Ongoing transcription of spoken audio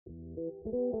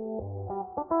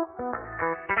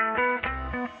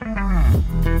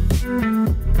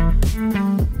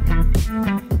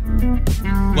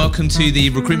Welcome to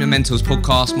the Recruitment Mentors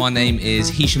podcast. My name is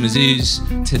Hisham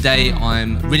Azuz. Today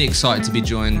I'm really excited to be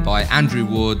joined by Andrew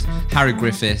Ward, Harry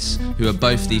Griffiths, who are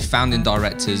both the founding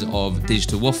directors of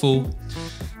Digital Waffle.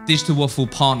 Digital Waffle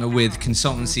partner with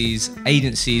consultancies,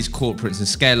 agencies, corporates and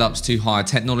scale-ups to hire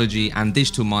technology and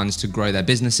digital minds to grow their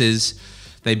businesses.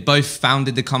 They both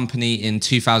founded the company in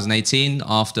 2018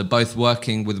 after both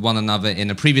working with one another in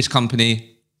a previous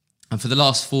company. And for the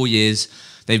last 4 years,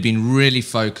 they've been really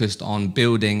focused on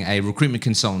building a recruitment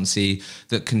consultancy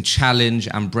that can challenge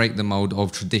and break the mold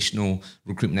of traditional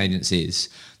recruitment agencies.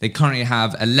 They currently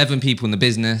have 11 people in the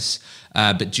business,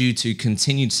 but due to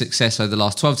continued success over the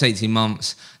last 12 to 18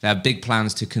 months, they have big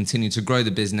plans to continue to grow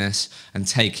the business and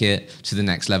take it to the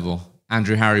next level.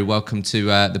 Andrew, Harry, welcome to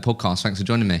the podcast. Thanks for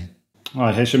joining me.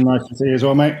 Hi, Hisham. Nice to see you as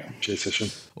well, mate. Cheers, Hisham.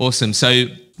 Awesome. So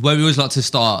where we always like to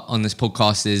start on this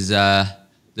podcast is the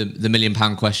 £1 million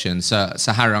question. So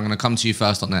Harry, I'm going to come to you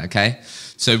first on that, okay?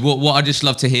 So what I'd just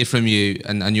love to hear from you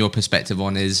and your perspective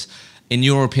on is, in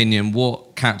your opinion,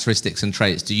 what characteristics and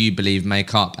traits do you believe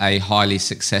make up a highly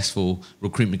successful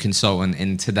recruitment consultant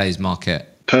in today's market?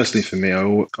 Personally, for me,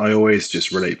 I always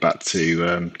just relate back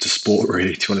to sport,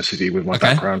 really, to be honest with you, with my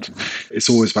background. It's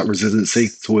always about resiliency.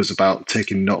 It's always about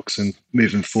taking knocks and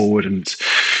moving forward, and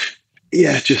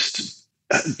just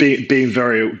being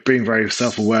very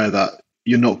self-aware that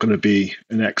you're not going to be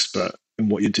an expert in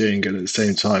what you're doing, and at the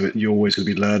same time, you're always going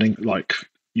to be learning. Like,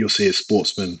 you'll see a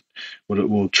sportsman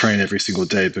will train every single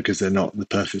day because they're not the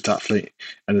perfect athlete,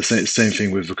 and the same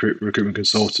thing with recruitment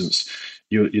consultants.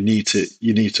 You need to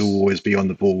always be on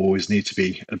the ball, always need to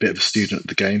be a bit of a student of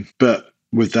the game. But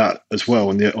with that as well,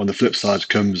 on the flip side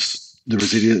comes the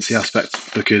resiliency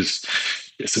aspect, because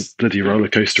it's a bloody roller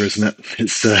coaster, isn't it?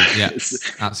 It's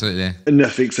absolutely.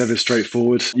 Nothing's ever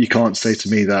straightforward. You can't say to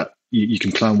me that you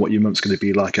can plan what your month's going to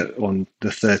be like on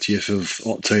the 30th of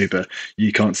October.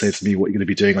 You can't say to me what you're going to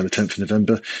be doing on the 10th of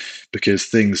November, because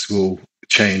things will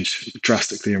change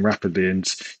drastically and rapidly, and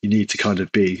you need to kind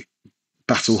of be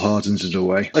battle hardened in a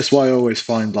way. That's why I always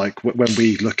find, like, when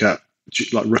we look at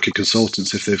like rookie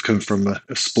consultants, if they've come from a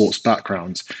sports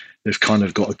background, they've kind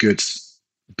of got a good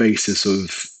basis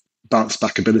of bounce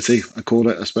back ability, I call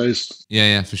it, I suppose.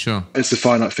 Yeah, for sure. It's a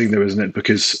finite thing though, isn't it?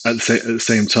 Because at the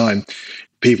same time,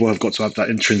 people have got to have that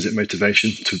intrinsic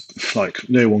motivation to, like,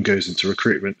 no one goes into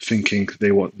recruitment thinking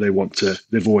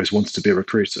they've always wanted to be a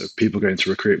recruiter. People go into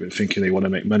recruitment thinking they want to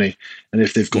make money. And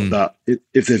if they've got that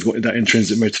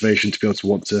intrinsic motivation to be able to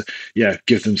want to,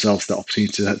 give themselves that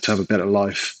opportunity to have a better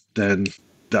life, then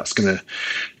that's going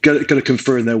to come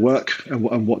through in their work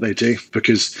and what they do.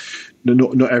 Because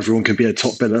not everyone can be a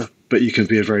top biller, but you can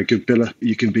be a very good biller.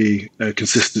 You can be a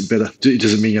consistent biller. It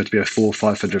doesn't mean you have to be a £400,000 or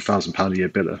 £500,000 a year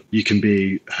biller. You can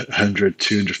be 100,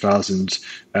 200,000.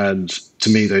 And to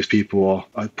me, those people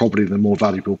are probably the more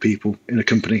valuable people in a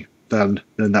company than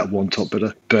that one top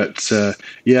biller. But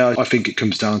I think it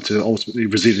comes down to ultimately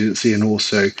resiliency, and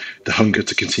also the hunger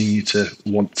to continue to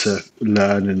want to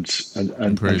learn and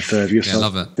further yourself. Yeah, I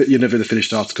love it. But you're never the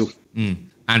finished article.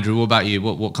 Andrew, what about you?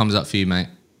 What comes up for you, mate,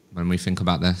 when we think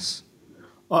about this?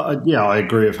 I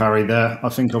agree with Harry there. I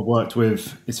think I've worked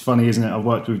with, it's funny, isn't it? I've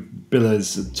worked with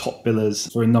billers, top billers,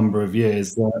 for a number of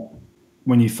years. That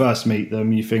when you first meet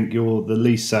them, you think you're the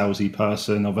least salesy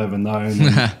person I've ever known.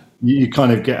 You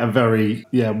kind of get a very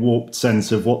warped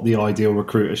sense of what the ideal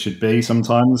recruiter should be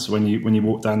sometimes when you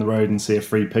walk down the road and see a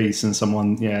free piece and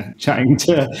someone chatting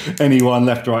to anyone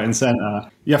left, right and centre.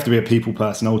 You have to be a people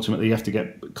person. Ultimately, you have to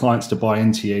get clients to buy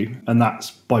into you, and that's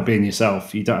by being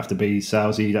yourself. You don't have to be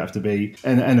salesy, you don't have to be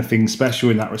anything special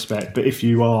in that respect. But if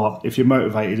you're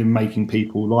motivated in making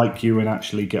people like you and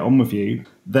actually get on with you,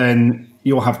 then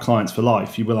you'll have clients for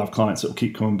life. You will have clients that will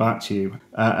keep coming back to you.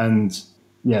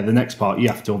 The next part, you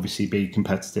have to obviously be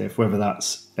competitive, whether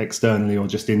that's externally or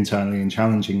just internally, and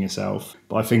challenging yourself.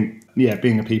 But I think,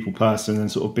 being a people person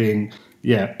and sort of being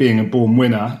a born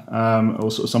winner, or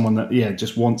sort of someone that,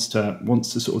 just wants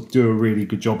to sort of do a really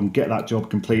good job and get that job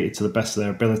completed to the best of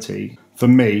their ability. For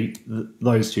me,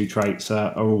 those two traits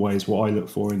are always what I look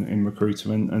for in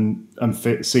recruitment, and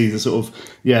see the sort of,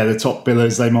 the top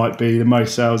billers, they might be the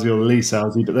most salesy or the least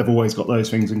salesy, but they've always got those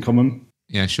things in common.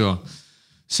 Yeah, sure.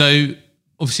 So,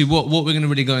 obviously, what we're going to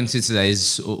really go into today is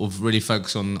sort of really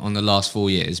focus on the last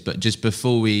 4 years. But just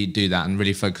before we do that, and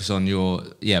really focus on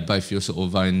both your sort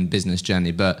of own business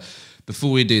journey. But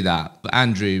before we do that,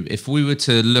 Andrew, if we were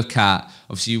to look at,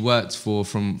 obviously you worked for,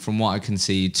 from what I can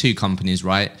see, 2 companies,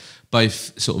 right?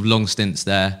 Both sort of long stints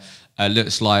there.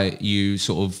 Looks like you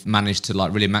sort of managed to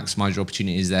like really maximize your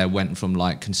opportunities there, went from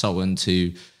like consultant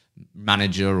to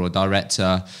manager or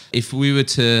director. If we were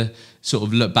to sort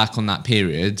of look back on that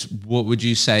period, what would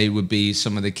you say would be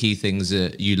some of the key things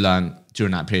that you learned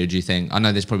during that period, do you think? I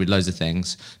know there's probably loads of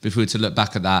things, but if we were to look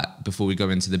back at that before we go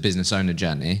into the business owner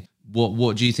journey,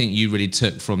 what do you think you really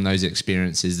took from those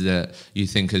experiences that you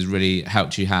think has really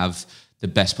helped you have the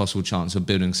best possible chance of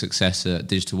building success at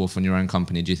Digital Wolf on your own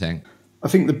company, do you think? I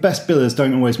think the best billers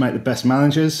don't always make the best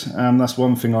managers. That's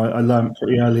one thing I learned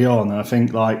pretty early on. I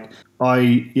think I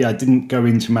didn't go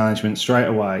into management straight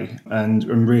away and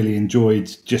really enjoyed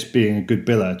just being a good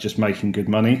biller, just making good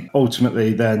money.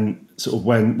 Ultimately, then sort of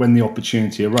when the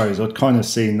opportunity arose, I'd kind of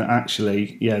seen that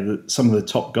actually, some of the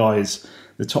top guys,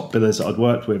 the top billers that I'd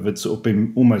worked with had sort of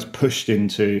been almost pushed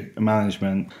into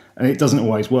management, and it doesn't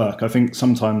always work. I think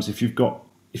sometimes if you've got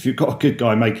a good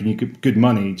guy making you good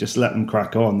money, just let them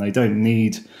crack on. They don't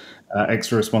need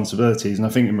extra responsibilities. And I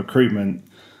think in recruitment,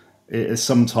 it is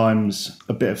sometimes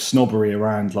a bit of snobbery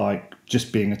around like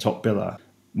just being a top biller.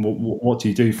 What do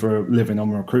you do for a living?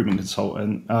 I'm a recruitment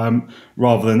consultant,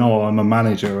 rather than, I'm a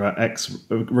manager at X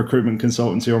recruitment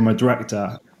consultancy, or I'm a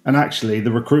director. And actually,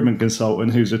 the recruitment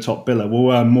consultant who's a top biller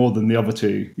will earn more than the other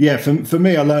two. Yeah, for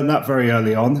me, I learned that very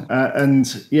early on.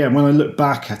 When I look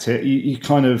back at it,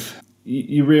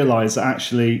 you realise that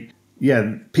actually,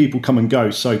 people come and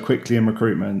go so quickly in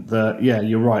recruitment that,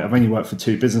 you're right. I've only worked for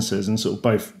two businesses and sort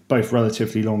of both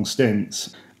relatively long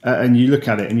stints. And you look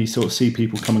at it and you sort of see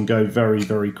people come and go very,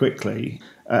 very quickly.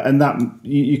 And that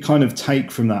you kind of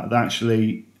take from that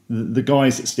actually the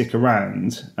guys that stick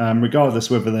around, regardless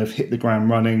whether they've hit the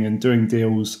ground running and doing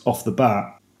deals off the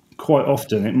bat, quite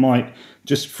often it might,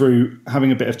 just through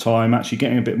having a bit of time, actually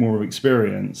getting a bit more of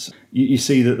experience, you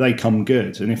see that they come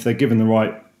good. And if they're given the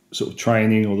right sort of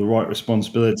training or the right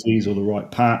responsibilities or the right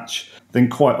patch, then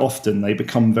quite often they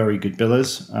become very good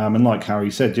billers. And like Harry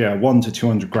said, 1 to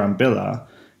 200 grand biller,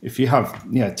 if you have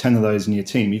 10 of those in your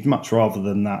team, you'd much rather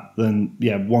than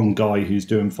one guy who's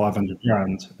doing 500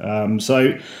 grand.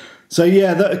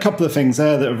 A couple of things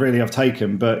there that really I've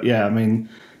taken. But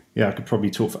I could probably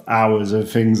talk for hours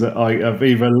of things that I have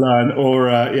either learned or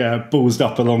ballsed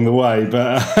up along the way.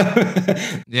 But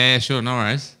sure, no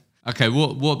worries. Okay,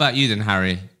 what about you then,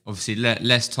 Harry? Obviously,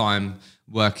 less time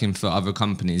working for other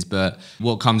companies, but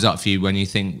what comes up for you when you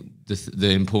think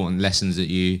the important lessons that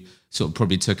you sort of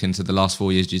probably took into the last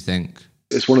 4 years, do you think?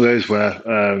 It's one of those where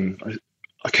I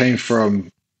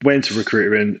went to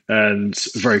recruitment and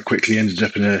very quickly ended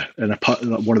up in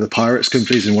one of the Pirates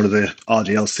companies, in one of the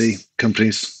RDLC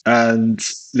companies. And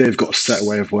they've got a set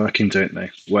way of working, don't they?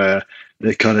 Where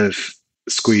they kind of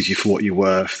squeeze you for what you're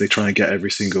worth. They try and get every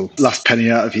single last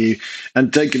penny out of you.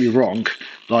 And don't get me wrong,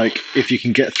 like if you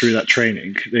can get through that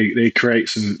training, they create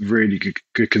some really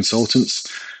good consultants,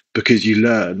 because you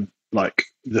learn like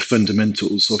the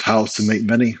fundamentals of how to make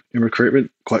money in recruitment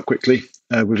quite quickly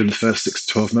within the first 6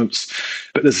 to 12 months.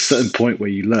 But there's a certain point where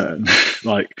you learn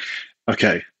like,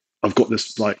 okay, I've got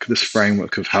this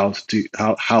framework of how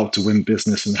to win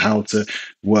business and how to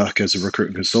work as a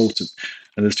recruitment consultant.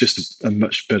 And there's just a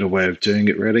much better way of doing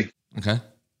it, really. Okay.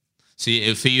 So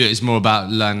for you, it's more about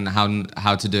learning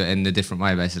how to do it in a different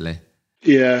way, basically.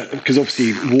 Yeah, because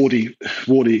obviously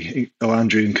Wardy or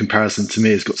Andrew, in comparison to me,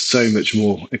 has got so much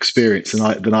more experience than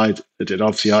I did.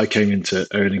 Obviously, I came into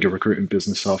owning a recruitment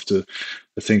business after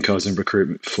I think I was in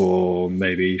recruitment for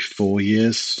maybe 4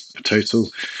 years total,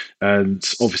 and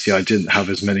obviously I didn't have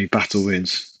as many battle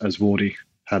wounds as Wardy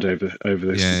had over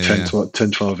those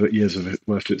 10, 12 years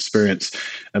worth of experience.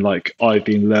 And like I've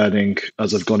been learning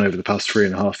as I've gone over the past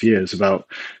 3.5 years about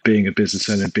being a business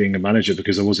owner and being a manager,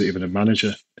 because I wasn't even a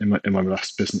manager in my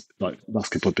last business, like last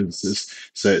couple of businesses.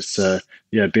 So it's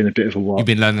been a bit of a while. You've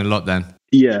been learning a lot then.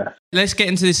 Yeah. Let's get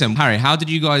into this then. Harry, how did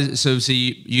you guys, so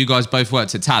you guys both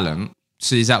worked at Talent.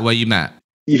 So is that where you met?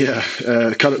 Yeah,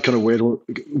 kind of weird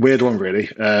one really.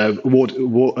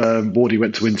 Wardy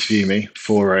went to interview me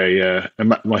for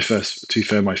my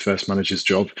first manager's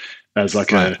job as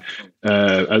like an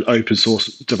open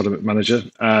source development manager,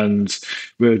 and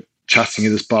we're chatting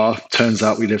in this bar. Turns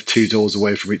out we live 2 doors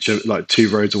away from each other, like 2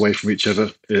 roads away from each other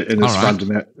in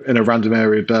a random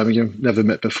area of Birmingham. Never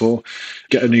met before.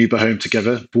 Get an Uber home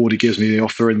together. Wardy gives me the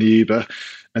offer in the Uber.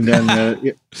 And then,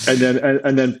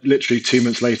 and then, literally 2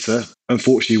 months later,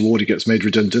 unfortunately, Wardy gets made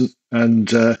redundant, and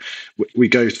we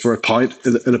go for a pint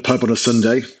in a pub on a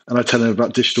Sunday, and I tell him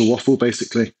about digital waffle,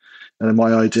 basically, and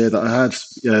my idea that I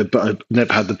had, but I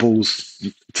never had the balls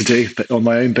to do on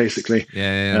my own, basically.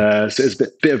 So it's a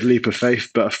bit of a leap of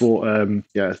faith, but I thought,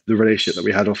 the relationship that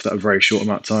we had off that very short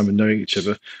amount of time and knowing each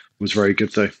other was very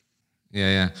good, though.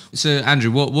 Yeah. So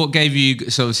Andrew, what gave you,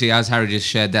 so obviously as Harry just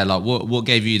shared there, like what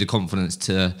gave you the confidence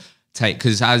to take,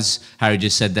 because as Harry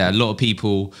just said there, a lot of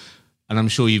people, and I'm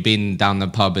sure you've been down the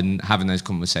pub and having those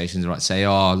conversations, right? Say,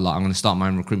 oh, like I'm going to start my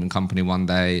own recruitment company one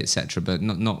day, etc. But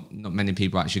not many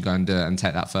people actually go and do it and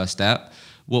take that first step.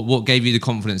 What gave you the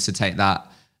confidence to take that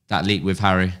leap with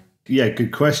Harry? Yeah,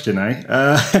 good question, eh?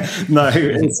 No,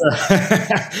 it's,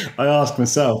 I asked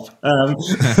myself.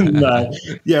 No,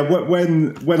 yeah.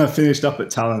 When I finished up at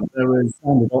Talent, there were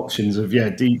standard options of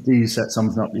do you set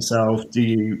something up yourself? Do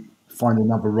you find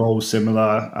another role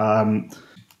similar?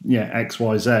 X,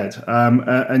 Y, Z.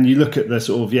 And you look at the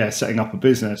sort of, setting up a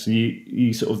business, and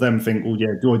you sort of then think, well,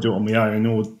 do I do it on my own?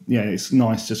 Or, it's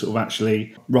nice to sort of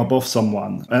actually rub off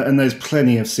someone. And there's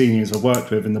plenty of seniors I've worked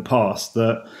with in the past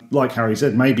that, like Harry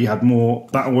said, maybe had more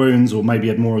battle wounds or maybe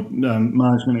had more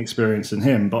management experience than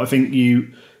him. But I think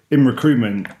in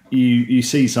recruitment, you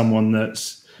see someone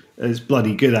that's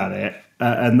bloody good at it,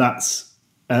 and that's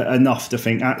enough to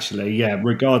think, actually,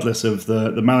 regardless of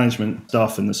the management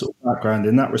stuff and the sort of background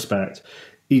in that respect,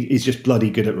 he's just bloody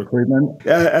good at recruitment.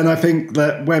 And I think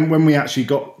that when we actually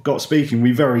got speaking,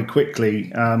 we very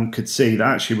quickly could see that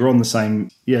actually we're on the same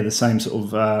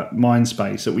sort of mind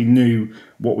space, that we knew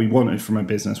what we wanted from a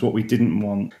business, what we didn't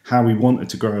want, how we wanted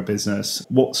to grow a business,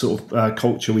 what sort of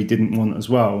culture we didn't want as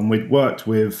well. And we'd worked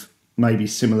with maybe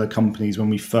similar companies when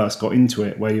we first got into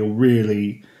it, where you're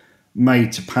really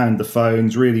made to pound the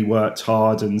phones, really worked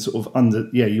hard, and sort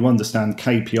of you understand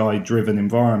KPI driven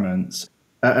environments.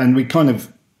 And we kind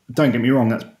of, don't get me wrong,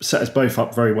 that set us both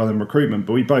up very well in recruitment,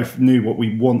 but we both knew what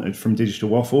we wanted from Digital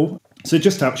Waffle. So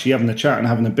just actually having a chat and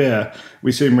having a beer,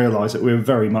 we soon realised that we were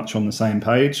very much on the same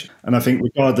page. And I think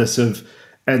regardless of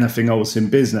anything else in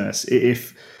business,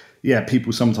 if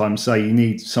people sometimes say you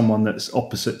need someone that's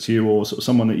opposite to you, or sort of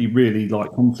someone that you really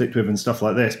like conflict with and stuff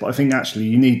like this. But I think actually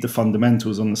you need the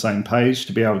fundamentals on the same page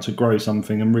to be able to grow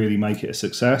something and really make it a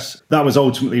success. That was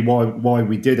ultimately why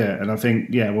we did it. And I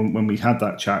think, when we had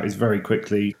that chat, it's very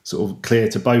quickly sort of clear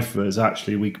to both of us,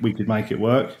 actually, we could make it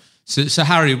work. So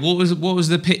Harry, what was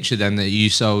the picture then that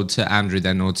you sold to Andrew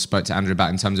then, or spoke to Andrew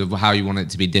about, in terms of how you want it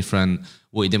to be different,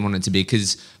 what you didn't want it to be?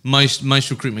 Because most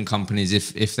recruitment companies,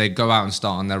 if they go out and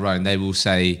start on their own, they will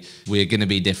say, we're going to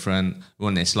be different, we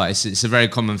want this. Like it's a very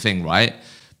common thing, right?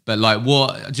 But like,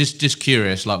 what? Just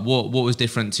curious, like what was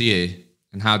different to you,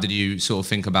 and how did you sort of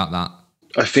think about that?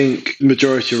 I think the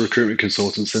majority of recruitment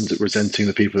consultants end up resenting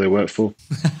the people they work for.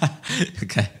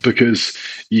 Okay. Because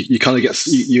you kind of get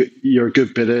you're a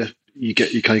good bidder. You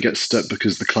kind of get stuck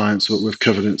because the clients with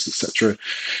covenants, etc.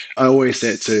 I always say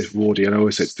it to Wardy, and I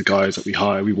always say it to the guys that we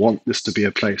hire. We want this to be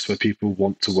a place where people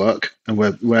want to work, and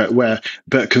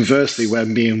but conversely, where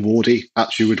me and Wardy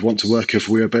actually would want to work if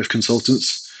we were both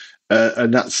consultants.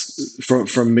 And that's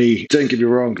from me. Don't get me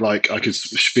wrong, like I could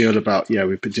spiel about,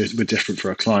 we're different for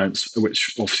our clients,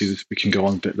 which obviously we can go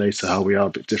on a bit later, how we are a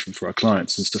bit different for our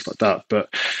clients and stuff like that.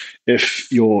 But if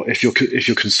your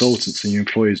consultants and your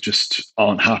employees just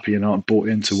aren't happy and aren't bought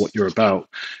into what you're about,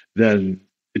 then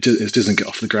it doesn't get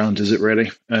off the ground, is it really?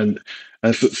 And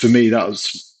for me, that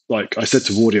was, like I said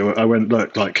to Wardy, I went,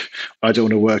 look, like I don't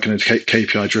want to work in a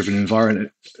KPI driven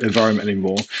environment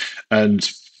anymore.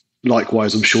 And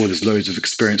likewise, I'm sure there's loads of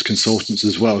experienced consultants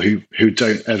as well who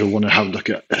don't ever want to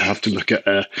have to look at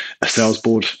a sales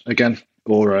board again,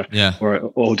 or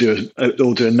do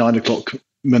a 9 o'clock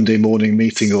Monday morning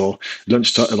meeting, or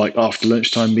lunchtime, like after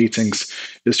lunchtime meetings.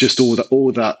 It's just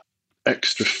all that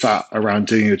extra fat around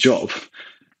doing a job.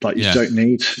 Like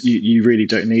you really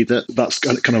don't need it. That's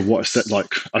kind of what I said.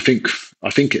 Like I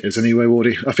think it is anyway,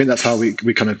 Wardy. I think that's how we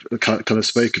kind of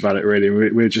spoke about it. Really,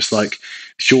 we're just like,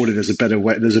 surely there's a better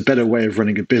way. There's a better way of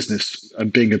running a business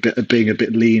and being a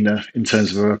bit leaner in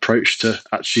terms of our approach to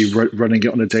actually running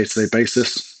it on a day-to-day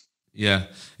basis. Yeah,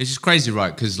 it's just crazy,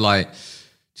 right? Because like,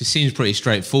 just seems pretty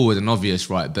straightforward and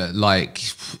obvious, right? But like,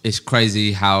 it's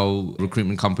crazy how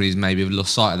recruitment companies maybe have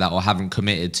lost sight of that, or haven't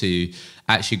committed to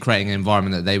actually creating an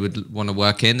environment that they would want to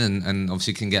work in, and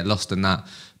obviously can get lost in that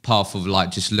path of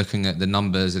like just looking at the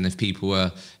numbers, and if people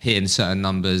were hitting certain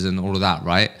numbers and all of that,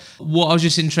 right? What I was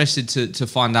just interested to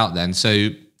find out then, so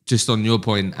just on your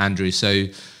point, Andrew, so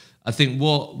I think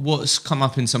what's come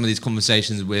up in some of these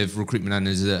conversations with recruitment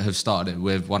owners that have started it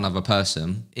with one other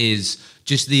person is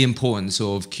just the importance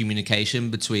of communication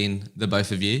between the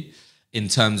both of you, in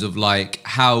terms of like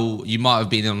how you might have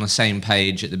been on the same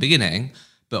page at the beginning,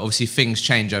 but obviously things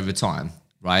change over time,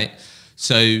 right?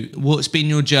 So what's been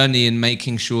your journey in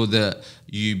making sure that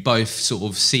you both sort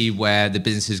of see where the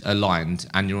business is aligned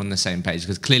and you're on the same page?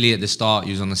 Because clearly at the start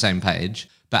you was on the same page,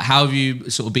 But how have you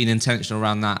sort of been intentional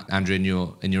around that, Andrew, in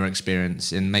your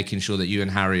experience, in making sure that you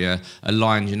and Harry are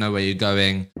aligned, you know where you're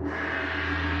going?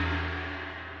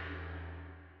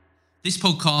 This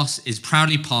podcast is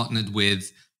proudly partnered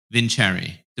with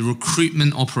Vincherry, the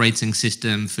recruitment operating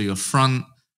system for your front,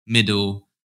 middle,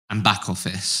 and back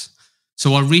office.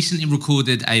 So I recently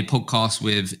recorded a podcast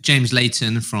with James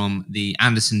Layton from the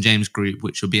Anderson James Group,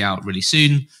 which will be out really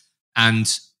soon. And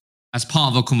as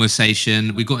part of our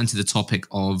conversation, we got into the topic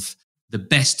of the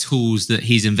best tools that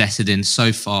he's invested in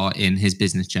so far in his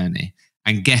business journey.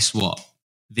 And guess what?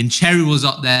 Vincherry was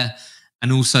up there,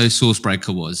 and also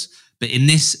Sourcebreaker was. But in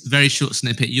this very short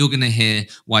snippet, you're going to hear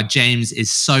why James is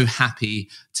so happy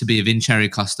to be a Vincherry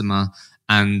customer.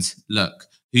 And look,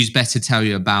 who's better to tell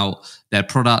you about their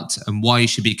product and why you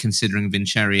should be considering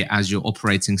Vincherry as your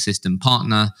operating system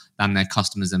partner than their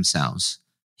customers themselves.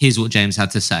 Here's what James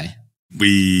had to say.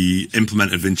 We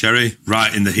implemented Vincherry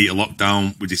right in the heat of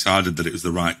lockdown. We decided that it was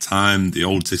the right time. The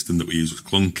old system that we used was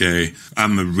clunky.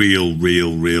 I'm a real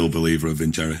believer of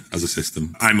Vincherry as a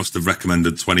system. I must have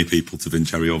recommended 20 people to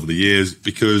Vincherry over the years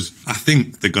because I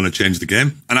think they're going to change the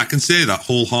game. And I can say that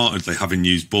wholeheartedly, having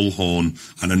used Bullhorn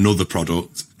and another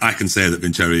product, I can say that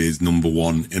Vincherry is number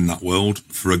one in that world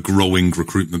for a growing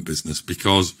recruitment business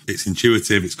because it's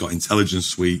intuitive, it's got intelligence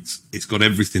suites, it's got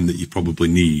everything that you probably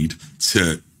need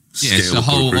to scale. It's the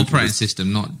whole operating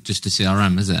system, not just a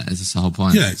CRM, is it? It's the whole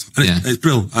point. Yeah, it's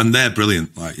brilliant. And they're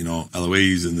brilliant. Like, you know,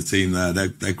 Eloise and the team there,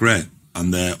 they're great.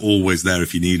 And they're always there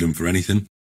if you need them for anything.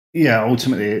 Yeah,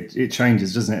 ultimately it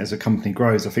changes, doesn't it, as a company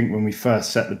grows. I think when we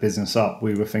first set the business up,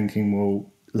 we were thinking,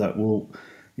 we'll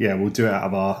do it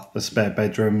out of the spare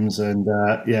bedrooms, and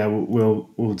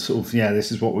we'll sort of,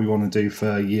 this is what we want to do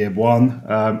for year one,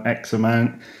 X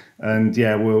amount, and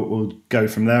we'll go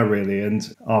from there really.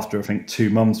 And after I think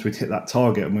 2 months, we'd hit that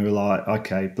target, and we were like,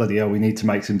 okay, bloody hell, we need to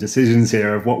make some decisions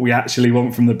here of what we actually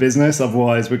want from the business.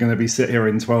 Otherwise, we're going to be sit here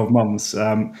in 12 months,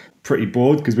 pretty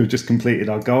bored because we've just completed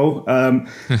our goal.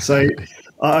 So.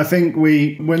 I think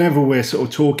whenever we're sort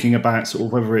of talking about sort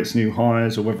of whether it's new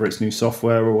hires or whether it's new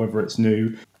software or whether it's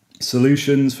new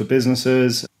solutions for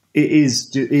businesses, it is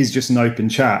just an open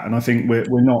chat. And I think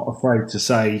we're not afraid to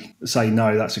say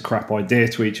no, that's a crap idea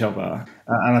to each other.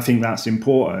 And I think that's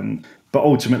important. But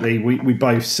ultimately, we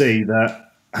both see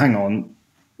that, hang on,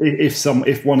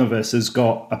 if one of us has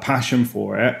got a passion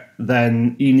for it,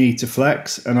 then you need to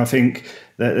flex. And I think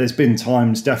that there's been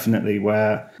times definitely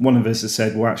where one of us has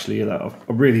said, well, actually, I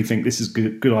really think this is a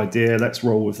good idea. Let's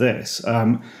roll with this.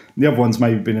 The other one's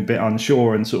maybe been a bit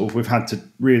unsure, and sort of we've had to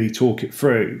really talk it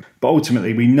through. But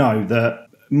ultimately, we know that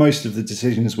most of the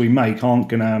decisions we make aren't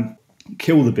going to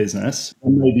kill the business.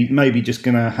 Maybe just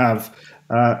going to have...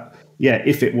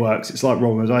 if it works, it's like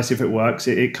rolling the dice. If it works,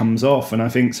 it comes off. And I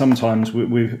think sometimes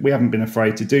we haven't been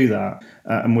afraid to do that.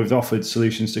 And we've offered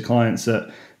solutions to clients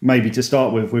that maybe to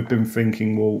start with, we've been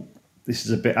thinking, well, this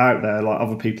is a bit out there, like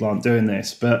other people aren't doing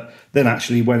this. But then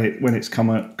actually when it's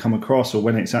come across, or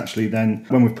when it's actually then,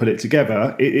 when we've put it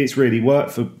together, it's really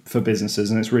worked for businesses,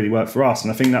 and it's really worked for us.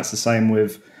 And I think that's the same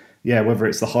with, whether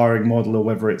it's the hiring model or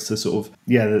whether it's the sort of,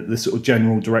 the sort of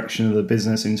general direction of the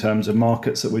business in terms of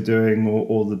markets that we're doing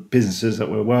or the businesses that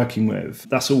we're working with.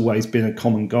 That's always been a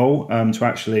common goal, to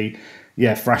actually,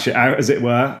 thrash it out, as it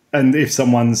were. And if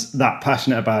someone's that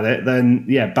passionate about it, then,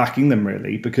 backing them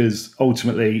really, because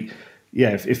ultimately,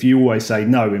 if you always say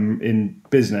no in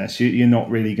business, you're not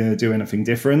really going to do anything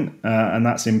different. And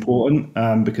that's important,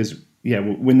 because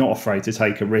we're not afraid to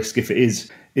take a risk if it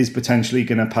is potentially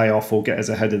going to pay off or get us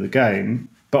ahead of the game.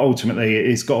 But ultimately,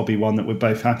 it's got to be one that we're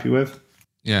both happy with.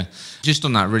 Yeah. Just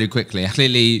on that really quickly,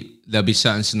 clearly there'll be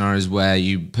certain scenarios where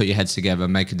you put your heads together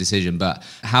and make a decision, but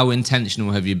how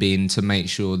intentional have you been to make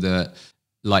sure that,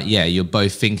 you're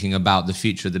both thinking about the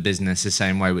future of the business the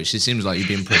same way, which it seems like you've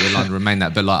been pretty aligned to remain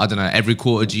that. But I don't know, every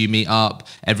quarter do you meet up?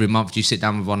 Every month do you sit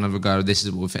down with one another and go, this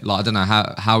is what we fit? I don't know,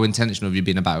 how intentional have you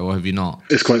been about it, or have you not?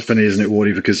 It's quite funny, isn't it,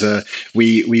 Wardy? Because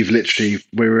we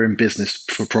were in business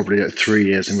for probably 3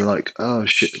 years, and we're like, oh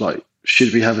shit,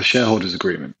 should we have a shareholders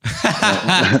agreement?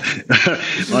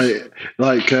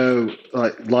 like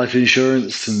life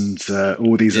insurance and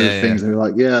all these other things. And we're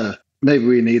like, maybe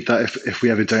we need that if we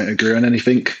ever don't agree on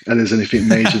anything and there's anything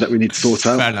major that we need to sort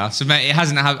out. Fair enough. So mate, it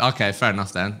hasn't happened. Okay, fair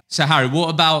enough then. So Harry, what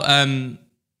about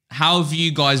how have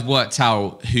you guys worked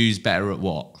out who's better at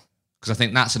what? Because I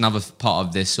think that's another part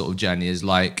of this sort of journey, is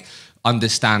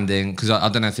understanding, because I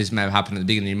don't know if this may have happened at the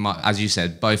beginning. You might, as you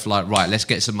said, both right, let's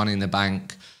get some money in the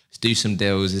bank, let's do some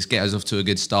deals, let's get us off to a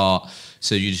good start.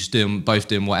 So you're just both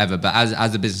doing whatever. But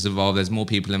as the business evolves, there's more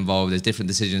people involved, there's different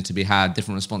decisions to be had,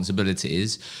 different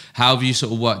responsibilities. How have you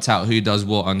sort of worked out who does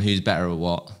what and who's better at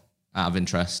what? out of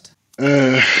interest?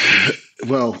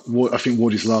 Well, I think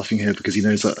Wardy's laughing here because he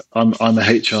knows that I'm a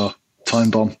HR time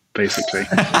bomb, basically.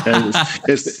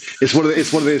 It's one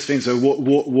of those things. So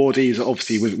Wardy is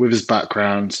obviously with his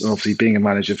background and obviously being a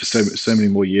manager for so many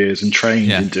more years and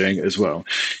trained in doing it as well.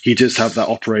 He does have that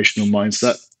operational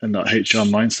mindset and that HR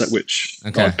mindset, which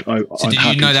So did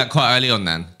you know that quite early on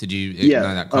then? Did you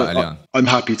know that quite early on? I'm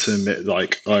happy to admit,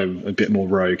 like, I'm a bit more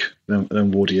rogue than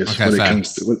Wardy is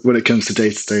when it comes to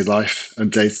day-to-day life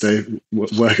and day-to-day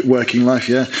working life.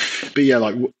 Yeah. But yeah,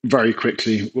 like very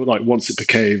quickly, like once it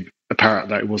became apparent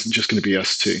that it wasn't just going to be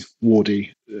us two,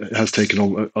 Wardy has taken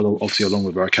on, obviously along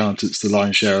with our accountants, the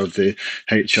lion's share of the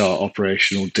HR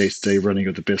operational day-to-day running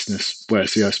of the business. Where,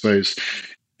 see, I suppose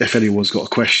if anyone's got a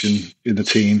question in the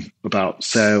team about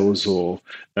sales or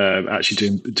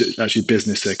actually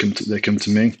business, they come to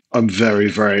me. I'm very,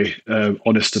 very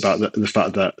honest about the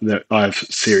fact that I have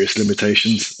serious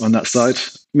limitations on that side.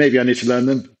 Maybe I need to learn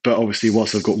them, but obviously,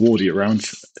 whilst I've got Wardy around,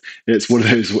 it's one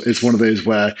of those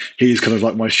where he's kind of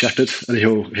like my shepherd, and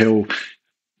he'll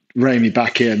rein me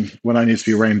back in when I need to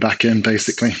be reined back in,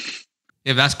 basically.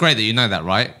 Yeah, but that's great that you know that,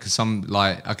 right? Because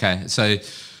so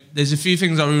there's a few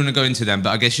things that we want to go into then, but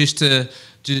I guess just to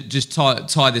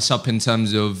tie this up in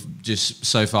terms of just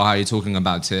so far how you're talking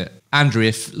about it, Andrew,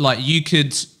 if like you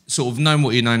could sort of know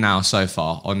what you know now so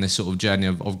far on this sort of journey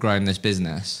of growing this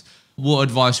business, what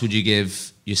advice would you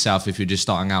give yourself if you're just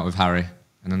starting out with Harry?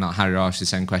 And then not Harry asked the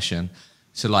same question.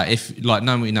 So like if like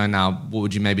knowing what you know now, what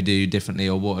would you maybe do differently,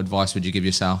 or what advice would you give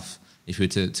yourself if you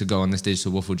were to go on this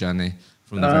digital waffle journey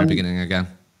from the very beginning again?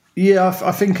 Yeah,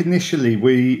 I think initially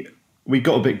we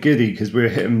got a bit giddy because we were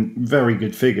hitting very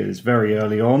good figures very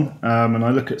early on. And I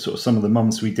look at sort of some of the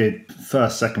months we did,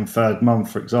 first, second, third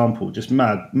month, for example, just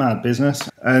mad business.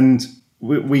 And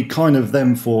we kind of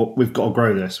then thought, we've got to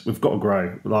grow this. We've got to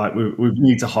grow. Like we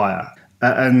need to hire.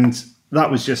 And that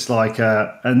was just like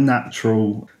a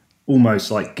natural,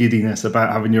 almost like giddiness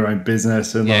about having your own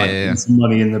business and some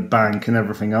money in the bank and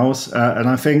everything else. And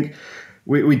I think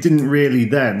we didn't really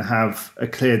then have a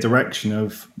clear direction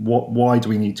of why do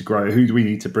we need to grow? Who do we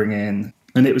need to bring in?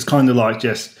 And it was kind of like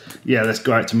just, let's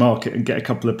go out to market and get a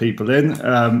couple of people in.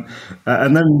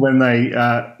 And then when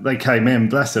they came in,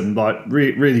 bless them, like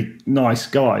really nice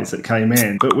guys that came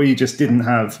in, but we just didn't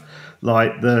have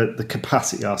like the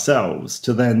capacity ourselves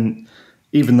to then,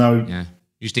 even though... Yeah.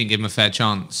 You just didn't give them a fair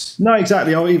chance. No,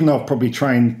 exactly. Even though I've probably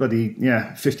trained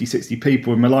 50, 60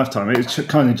 people in my lifetime, it was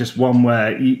kind of just one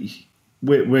where...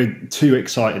 We're too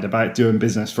excited about doing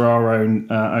business for our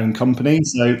own company,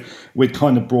 so we'd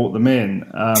kind of brought them in,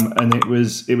 and it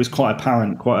was quite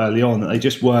apparent quite early on that they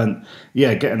just weren't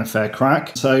getting a fair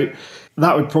crack. So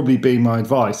that would probably be my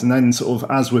advice. And then sort of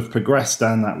as we've progressed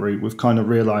down that route, we've kind of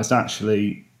realised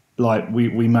actually like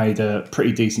we made a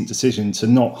pretty decent decision to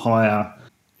not hire.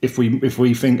 If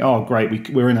we think, oh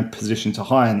great, we're in a position to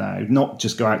hire now, not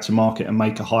just go out to market and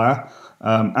make a hire.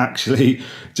 Actually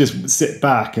just sit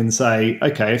back and say,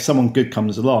 okay, if someone good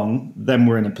comes along, then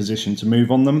we're in a position to move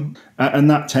on them. And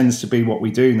that tends to be what we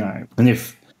do now. And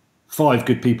if 5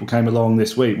 good people came along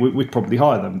this week, we'd probably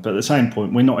hire them. But at the same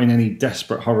point, we're not in any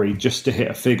desperate hurry just to hit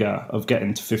a figure of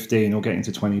getting to 15 or getting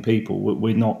to 20 people.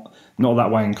 We're not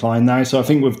that way inclined now. So I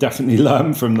think we've definitely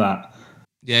learned from that.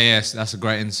 Yeah, yes, that's a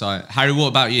great insight. Harry, what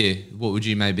about you? What would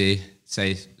you maybe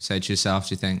say to yourself,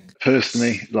 do you think?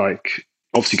 Personally, like...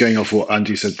 Obviously, going off what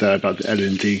Andy said there about the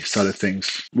L&D side of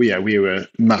things, we were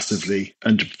massively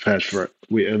underprepared for it.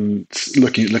 And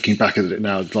looking back at it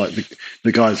now, like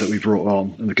the guys that we brought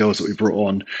on and the girls that we brought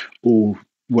on all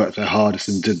worked their hardest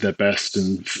and did their best,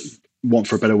 and want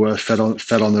for a better word, fed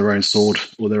on their own sword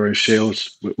or their own shield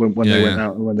when they went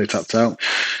out and when they tapped out.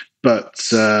 But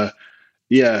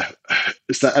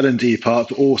it's that L&D part,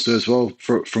 but also as well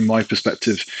from my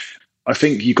perspective. I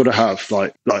think you've got to have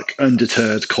like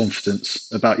undeterred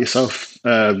confidence about yourself,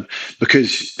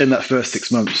 because in that first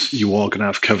 6 months, you are going to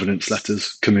have covenants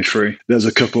letters coming through. There's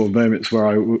a couple of moments where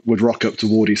I would rock up to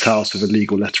Wardy's house with a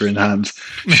legal letter in hand,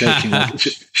 shaking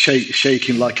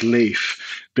like a leaf,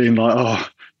 being like, oh,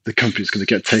 the company's going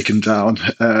to get taken down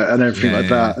and everything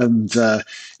that. And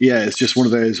it's just one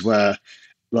of those where,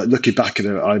 like, looking back at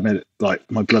it, I made it like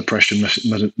my blood pressure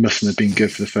mustn't have been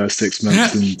good for the first 6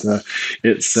 months, and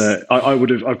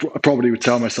I probably would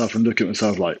tell myself and look at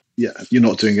myself like, you're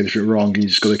not doing anything wrong. You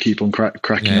just got to keep on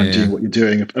cracking on doing what you're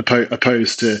doing,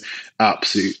 opposed to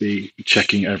absolutely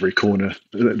checking every corner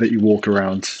that you walk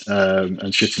around and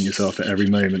shitting yourself at every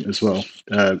moment as well.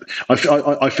 I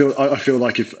feel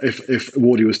like if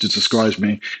Wardy was to describe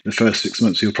me in the first 6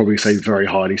 months, he'll probably say very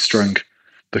highly strung.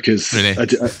 Because really?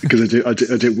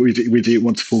 We didn't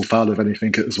want to fall foul of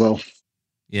anything as well.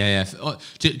 Yeah.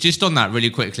 Just on that really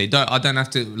quickly. I don't have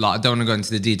to I don't want to go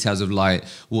into the details of like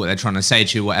what they're trying to say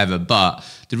to you, whatever. But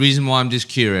the reason why I'm just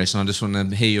curious, and I just want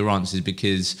to hear your answers,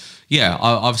 because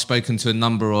I've spoken to a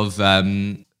number of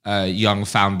young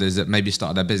founders that maybe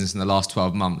started their business in the last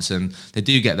 12 months, and they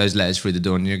do get those letters through the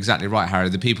door. And you're exactly right, Harry.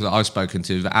 The people that I've spoken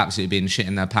to have absolutely been shit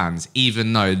in their pants,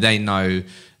 even though they know,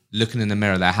 looking in the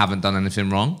mirror, they haven't done anything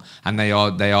wrong, and they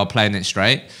are playing it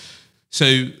straight.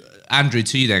 So, Andrew,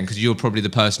 to you then, because you're probably the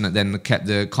person that then kept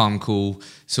the calm, cool,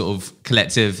 sort of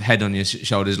collective head on your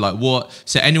shoulders. Like,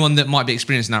 so anyone that might be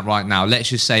experiencing that right now, let's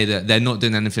just say that they're not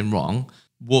doing anything wrong.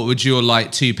 What would your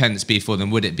 2 pence be for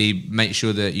them? Would it be make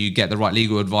sure that you get the right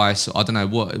legal advice? I don't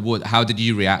know. How did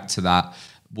you react to that?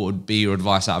 What would be your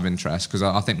advice out of interest? Because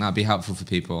I think that'd be helpful for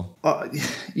people.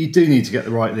 You do need to get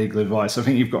the right legal advice. I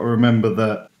think you've got to remember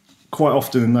that quite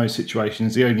often in those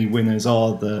situations, the only winners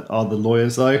are the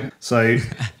lawyers, though. So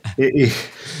it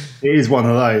is one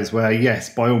of those where,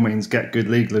 yes, by all means, get good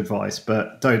legal advice,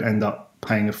 but don't end up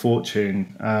paying a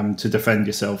fortune to defend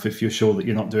yourself if you're sure that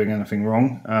you're not doing anything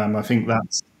wrong. I think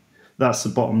that's the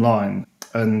bottom line.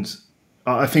 And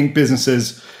I think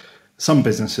some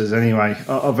businesses anyway,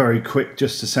 are very quick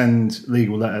just to send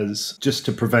legal letters just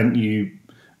to prevent you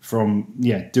from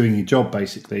doing your job.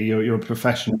 Basically, you're a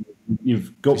professional.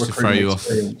 You've got just to throw you off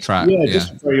track. Just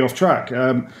to throw you off track,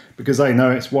 because they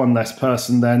know it's one less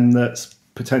person then that's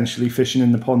potentially fishing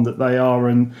in the pond that they are,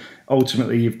 and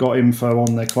ultimately you've got info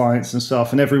on their clients and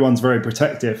stuff, and everyone's very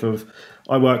protective of,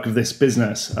 I work with this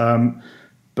business,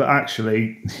 but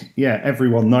actually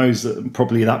everyone knows that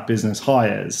probably that business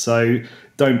hires, so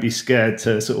don't be scared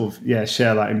to sort of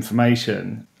share that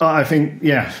information. I think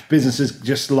businesses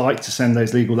just like to send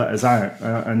those legal letters out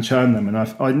and churn them, and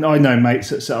I know mates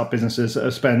that set up businesses that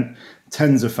have spent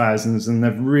tens of thousands, and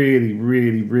they've really,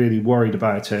 really, really worried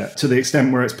about it to the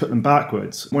extent where it's put them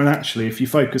backwards. When actually, if you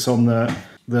focus on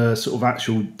the sort of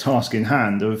actual task in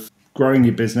hand of growing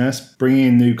your business, bringing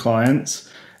in new clients,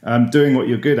 doing what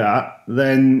you're good at,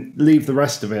 then leave the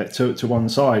rest of it to one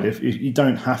side. If you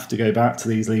don't have to go back to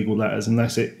these legal letters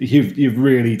unless you've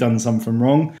really done something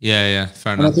wrong. Fair enough.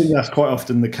 And I think that's quite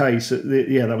often the case.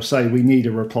 They'll say we need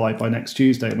a reply by next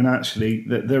Tuesday, when actually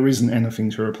there isn't anything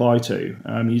to reply to.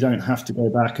 You don't have to go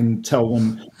back and tell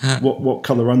them what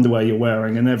colour underwear you're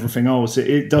wearing and everything else.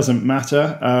 It doesn't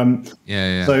matter.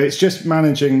 So it's just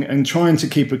managing and trying to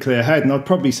keep a clear head. And I'd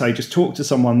probably say just talk to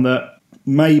someone that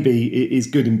maybe is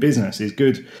good in business, is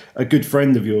a good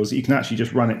friend of yours that you can actually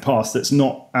just run it past, that's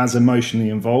not as emotionally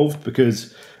involved,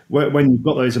 because when you've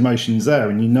got those emotions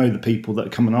there and you know the people that are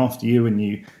coming after you, and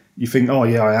you think,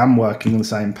 I am working on the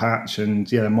same patch, and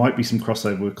there might be some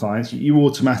crossover with clients, you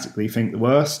automatically think the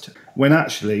worst, when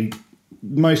actually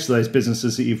most of those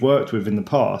businesses that you've worked with in the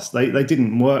past, they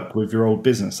didn't work with your old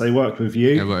business, they worked with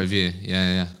you. They worked with you,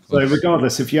 yeah. So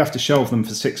regardless, if you have to shelve them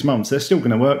for 6 months, they're still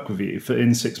going to work with you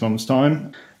in 6 months'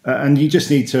 time. And you just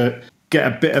need to get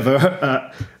a bit of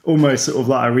a almost sort of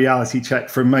like a reality check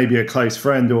from maybe a close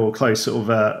friend or close sort of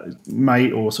a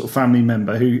mate or sort of family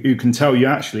member who can tell you,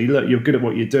 actually, look, you're good at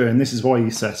what you're doing. This is why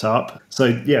you set up.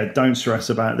 So don't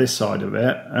stress about this side of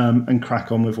it, and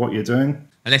crack on with what you're doing.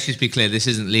 And let's just be clear, this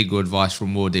isn't legal advice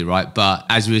from Wardy, right? But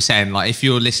as we were saying, if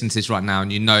you're listening to this right now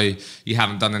and you know you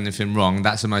haven't done anything wrong,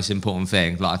 that's the most important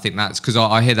thing. I think that's, because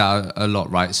I hear that a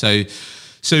lot, right? So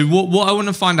what I want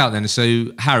to find out then, so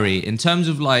Harry, in terms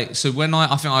of so when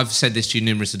I think I've said this to you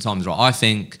numerous of times, right? I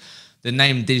think the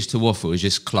name Digital Waffle is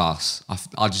just class.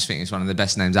 I just think it's one of the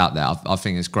best names out there. I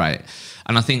think it's great.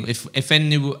 And I think if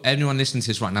anyone listening to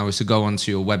this right now was to go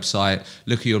onto your website,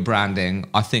 look at your branding,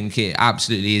 I think it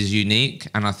absolutely is unique.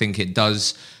 And I think it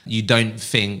does, you don't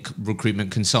think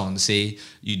recruitment consultancy,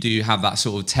 you do have that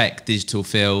sort of tech digital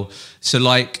feel. So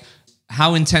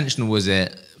how intentional was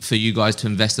it for you guys to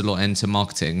invest a lot into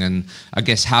marketing? And I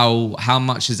guess how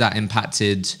much has that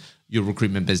impacted your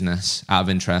recruitment business, out of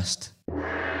interest?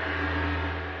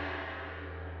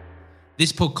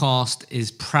 This podcast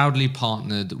is proudly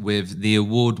partnered with the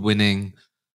award-winning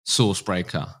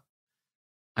Sourcebreaker.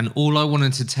 And all I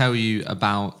wanted to tell you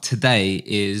about today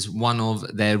is one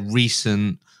of their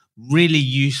recent, really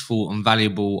useful and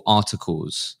valuable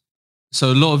articles.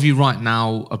 So a lot of you right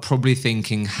now are probably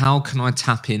thinking, how can I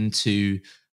tap into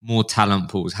more talent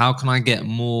pools? How can I get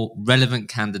more relevant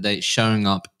candidates showing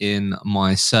up in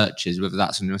my searches, whether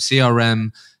that's on your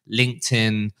CRM,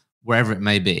 LinkedIn, wherever it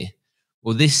may be?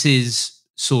 Well, this is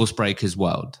Sourcebreaker's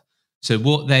world. So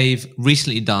what they've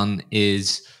recently done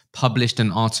is published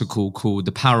an article called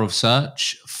The Power of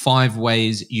Search, 5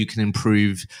 Ways You Can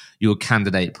Improve Your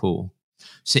Candidate Pool.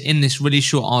 So in this really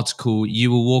short article,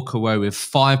 you will walk away with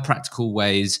 5 practical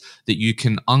ways that you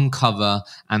can uncover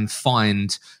and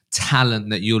find talent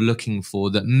that you're looking for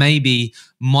that maybe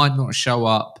might not show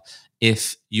up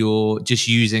if you're just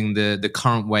using the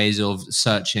current ways of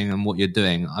searching and what you're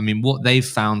doing. I mean, what they've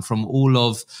found from all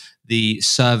of the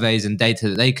surveys and data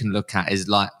that they can look at is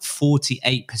like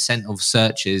 48% of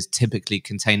searches typically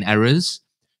contain errors.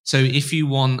 So if you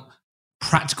want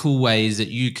practical ways that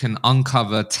you can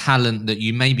uncover talent that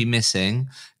you may be missing,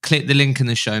 click the link in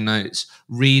the show notes,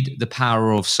 read The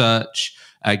Power of Search,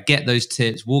 get those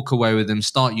tips, walk away with them,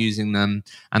 start using them,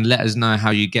 and let us know how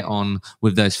you get on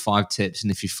with those 5 tips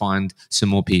and if you find some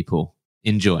more people.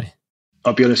 Enjoy.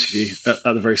 I'll be honest with you, at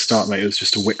the very start, mate, it was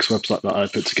just a Wix website that I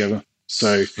put together.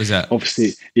 So was that?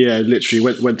 Obviously, yeah,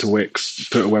 literally went to Wix,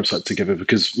 put a website together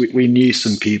because we knew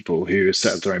some people who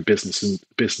set up their own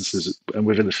businesses, and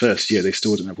within the first year, they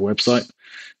still didn't have a website.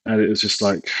 And it was just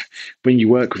like, when you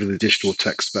work within the digital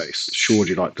tech space,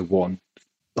 surely like the one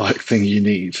thing you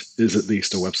need is at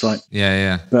least a website.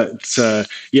 Yeah. But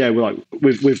we're like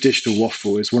with Digital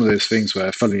Waffle, it's one of those things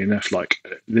where, funnily enough, like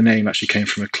the name actually came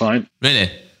from a client.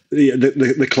 Really?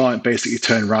 The client basically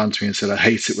turned around to me and said, "I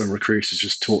hate it when recruiters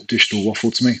just talk digital waffle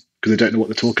to me because they don't know what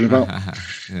they're talking about,"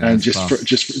 and just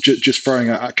throwing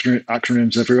out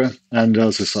acronyms everywhere. And I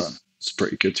was just like, "It's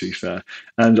pretty good, to be fair."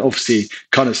 And obviously,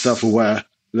 kind of self-aware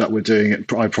that we're doing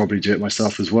it. I probably do it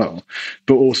myself as well,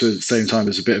 but also at the same time,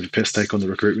 there's a bit of a piss take on the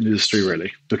recruitment industry,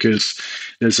 really, because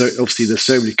there's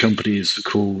so many companies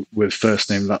called with first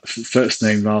name,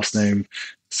 last name,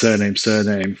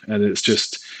 surname, and it's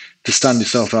just to stand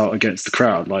yourself out against the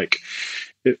crowd. Like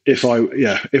if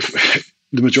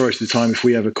the majority of the time, if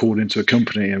we ever called into a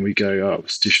company and we go, "Oh,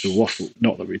 it's Digital Waffle,"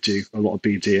 not that we do a lot of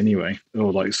BD anyway,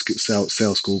 or like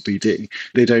sales school BD,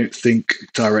 they don't think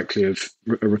directly of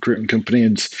a recruitment company.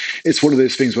 And it's one of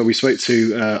those things where we spoke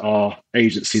to our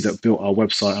agency that built our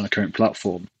website on a current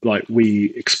platform. Like,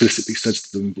 we explicitly said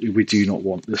to them, we do not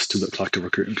want this to look like a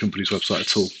recruitment company's website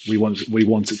at all. We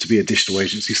want it to be a digital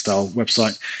agency style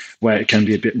website where it can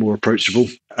be a bit more approachable.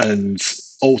 And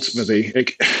ultimately,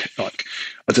 I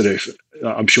don't know if,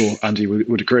 I'm sure Andy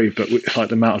would agree, but like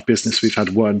the amount of business we've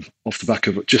had won off the back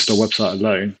of just our website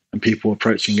alone, and people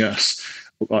approaching us,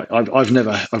 I've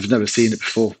never seen it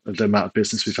before. The amount of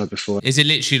business we've had before. Is it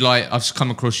literally like, I've come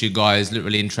across you guys,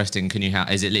 literally interesting?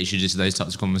 Is it literally just those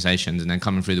types of conversations and then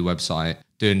coming through the website,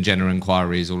 doing general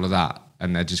inquiries, all of that,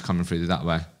 and they're just coming through that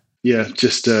way? Yeah,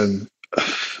 just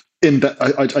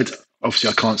obviously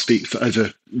I can't speak for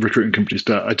other recruiting companies,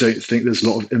 but I don't think there's a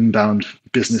lot of inbound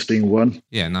business being won.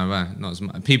 Yeah, no way. Not as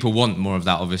much. People want more of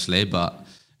that, obviously, but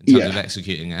in terms of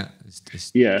executing it,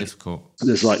 it's difficult.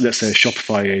 There's like, let's say, a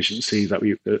Shopify agency that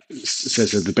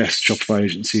says they're the best Shopify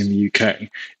agency in the UK.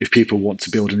 If people want to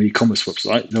build an e-commerce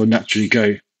website, they'll naturally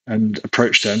go and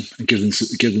approach them and give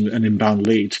them an inbound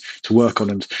lead to work on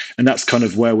them. And that's kind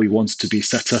of where we want to be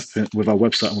set up with our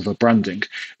website and with our branding,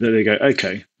 that they go,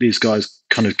 okay, these guys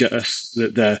kind of get us,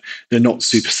 that they're not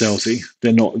super salesy.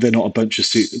 They're not a bunch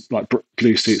of like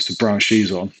blue suits with brown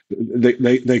shoes on.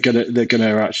 They're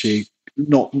gonna actually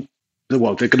not.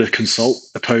 Well, they're going to consult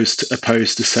opposed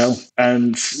to sell,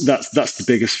 and that's the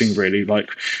biggest thing, really. Like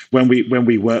when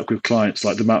we work with clients,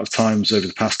 like the amount of times over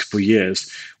the past couple of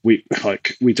years, we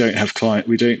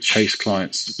don't chase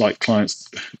clients. Like,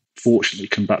 clients fortunately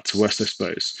come back to us, I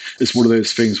suppose. It's one of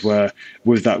those things where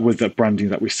with that branding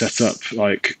that we set up,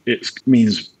 like, it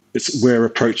means we're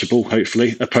approachable,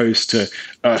 hopefully, opposed to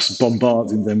us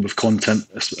bombarding them with content,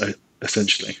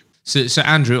 essentially. So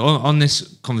Andrew, on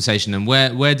this conversation, and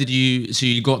where did you? So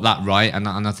you got that right, and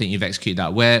I think you've executed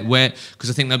that. Where? Because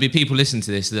I think there'll be people listening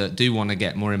to this that do want to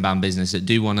get more inbound business, that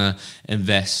do want to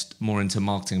invest more into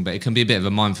marketing, but it can be a bit of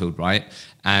a minefield, right?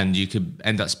 And you could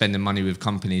end up spending money with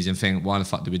companies and think, why the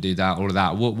fuck did we do that? All of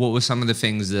that. What were some of the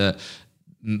things that?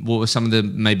 What were some of the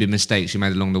maybe mistakes you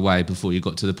made along the way before you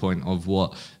got to the point of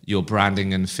what your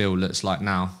branding and feel looks like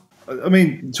now? I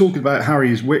mean, talking about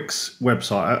Harry's Wix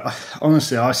website,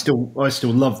 honestly, I still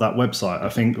love that website. I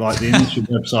think, like, the initial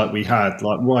website we had,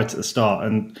 like, right at the start,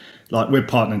 and like, we're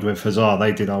partnered with Huzzah.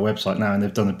 They did our website now, and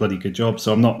they've done a bloody good job.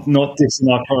 So I'm not dissing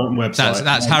our current website.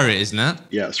 That's Harriet, isn't it?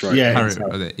 Yeah, that's right. Yeah,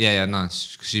 Harriet. Yeah,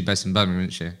 nice. Because she's based in Birmingham,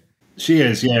 isn't she? She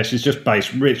is, yeah. She's just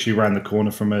based literally around the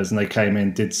corner from us, and they came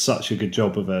in, did such a good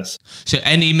job with us. So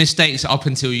any mistakes up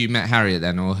until you met Harriet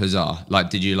then, or Huzzah? Like,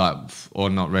 did you or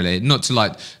not really? Not to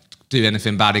like do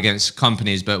anything bad against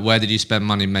companies, but where did you spend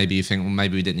money? Maybe you think, well,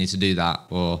 maybe we didn't need to do that,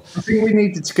 or I think we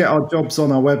needed to get our jobs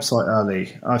on our website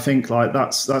early. I think, like,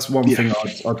 that's one thing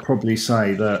I'd probably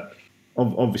say, that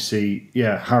obviously,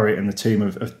 yeah, Harriet and the team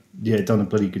have done a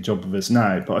bloody good job of us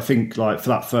now. But I think like for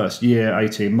that first year,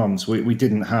 18 months, we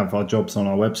didn't have our jobs on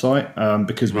our website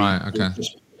because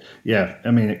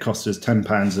it cost us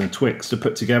 £10 and a Twix to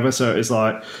put together. So it's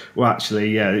like, well,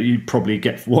 actually, you probably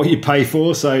get what you pay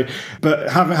for. So, but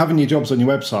having your jobs on your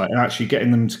website and actually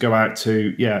getting them to go out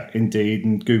to, Indeed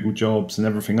and Google Jobs and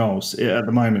everything else, at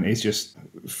the moment is just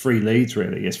free leads,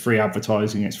 really. It's free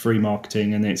advertising, it's free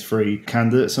marketing, and it's free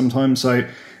candidates sometimes. So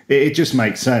it just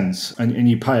makes sense, and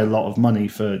you pay a lot of money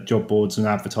for job boards and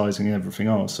advertising and everything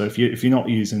else. So if you're not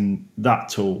using that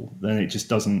tool, then it just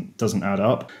doesn't add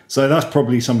up. So that's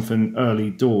probably something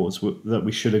early doors that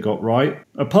we should have got right.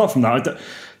 Apart from that,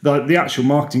 the actual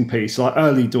marketing piece, like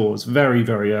early doors, very,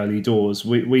 very early doors,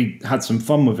 we had some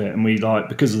fun with it, and we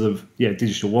because of the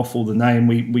Digital Waffle, the name,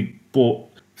 we bought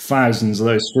thousands of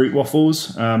those street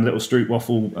waffles, little street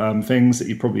waffle things that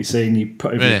you've probably seen. You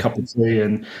put over a cup of tea,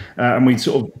 and we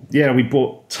we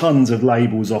bought tons of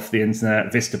labels off the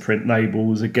internet, Vistaprint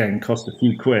labels, again, cost a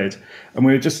few quid, and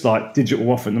we were just like digital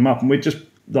waffling them up, and we'd just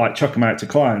like chuck them out to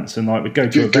clients, and like we'd go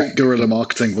to guerrilla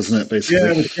marketing, wasn't it,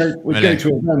 basically? Yeah, we'd go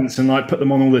to events and like put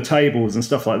them on all the tables and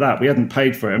stuff like that. We hadn't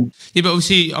paid for them. Yeah, but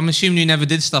obviously I'm assuming you never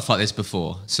did stuff like this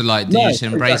before, so like did you just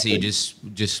embrace it? You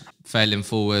just failing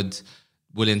forward,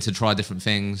 willing to try different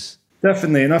things?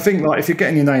 Definitely. And I think like if you're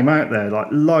getting your name out there, like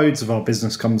loads of our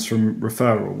business comes from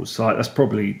referrals. Like that's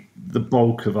probably the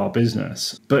bulk of our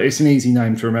business, but it's an easy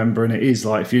name to remember. And it is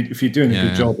like, if you're doing a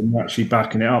good job and you're actually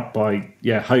backing it up by,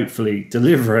 hopefully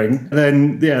delivering,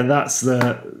 then that's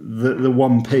the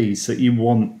one piece that you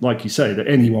want, like you say, that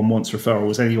anyone wants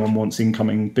referrals, anyone wants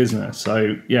incoming business.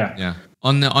 So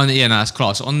that's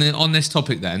class. On this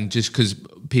topic then, just because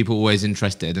people are always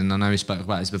interested, and I know we spoke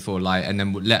about this before, like, and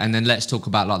then let's talk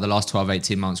about like the last 12,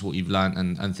 18 months, what you've learned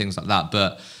and things like that.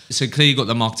 But so clearly you got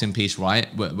the marketing piece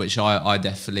right, which I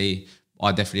definitely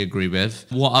agree with.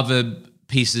 What other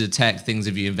pieces of tech, things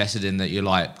have you invested in that you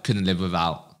like couldn't live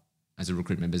without as a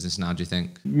recruitment business now, do you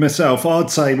think? Myself,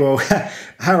 I'd say, well,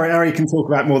 Harry can talk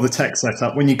about more the tech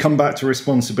setup. When you come back to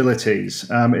responsibilities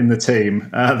in the team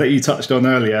that you touched on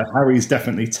earlier, Harry's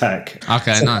definitely tech.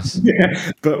 Okay, so, nice.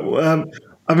 Yeah, but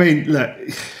I mean, look,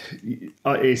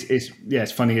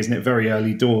 it's funny, isn't it? Very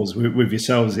early doors with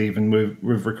yourselves, even with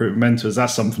recruitment mentors.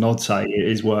 That's something I'd say it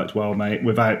has worked well, mate,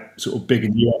 without sort of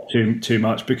bigging you up too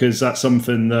much, because that's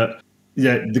something that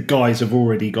the guys have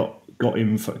already got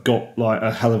like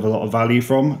a hell of a lot of value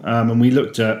from. And we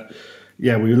looked at,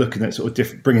 we were looking at sort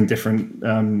of bringing different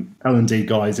L&D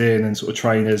guys in and sort of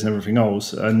trainers and everything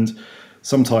else. And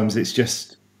sometimes it's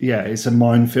just, it's a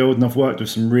minefield. And I've worked with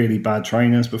some really bad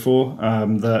trainers before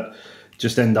that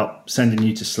just end up sending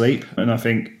you to sleep. And I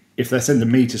think if they're sending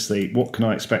me to sleep, what can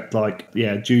I expect? Like,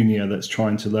 junior that's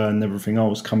trying to learn everything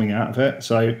else coming out of it.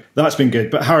 So that's been good.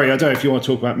 But Harry, I don't know if you want to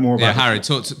talk about more about. Yeah, Harry,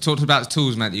 talk about the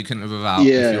tools, mate, that you couldn't live without.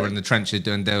 If you're in the trenches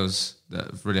doing deals that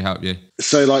have really helped you.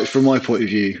 So, like from my point of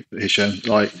view, Hisham,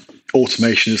 like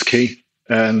automation is key,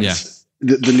 and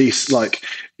the least, like,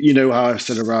 you know how I've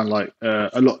said around like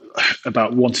a lot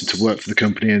about wanting to work for the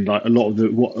company, and like a lot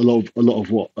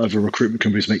of what other recruitment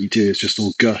companies make you do is just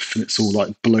all guff, and it's all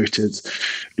like bloated,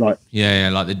 like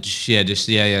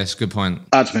it's a good point.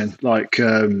 Admin, like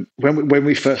when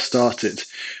we first started,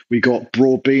 we got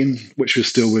Broadbean, which we're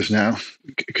still with now,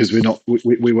 because we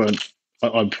weren't.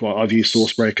 I've used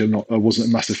Sourcebreaker. I wasn't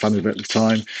a massive fan of it at the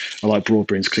time. I like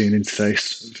Broadbean's clean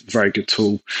interface, very good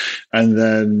tool, and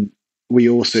then we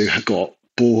also got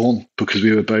Bullhorn, because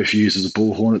we were both users of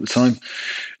Bullhorn at the time.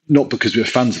 Not because we were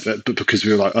fans of it, but because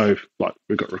we were like,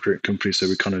 we've got a recruitment company, so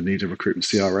we kind of need a recruitment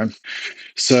CRM.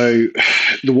 So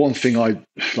the one thing I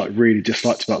like really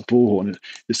disliked about Bullhorn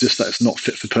is just that it's not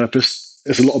fit for purpose.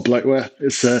 It's a lot of bloatware.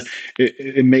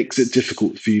 It makes it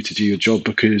difficult for you to do your job,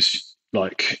 because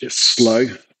like it's slow,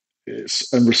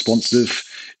 it's unresponsive,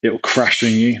 it'll crash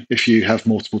on you if you have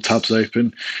multiple tabs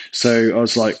open. So I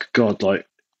was like, God, like,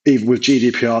 even with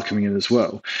GDPR coming in as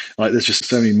well, like there's just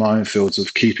so many minefields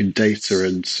of keeping data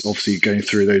and obviously going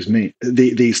through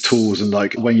these tools, and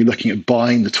like when you're looking at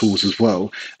buying the tools as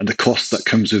well, and the cost that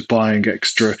comes with buying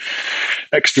extra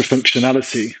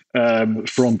functionality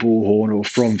from Bullhorn or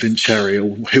from Vincherry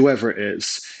or whoever it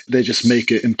is, they just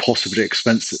make it impossibly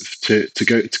expensive to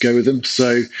go with them.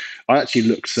 So I actually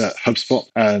looked at HubSpot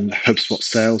and HubSpot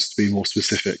Sales, to be more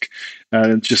specific,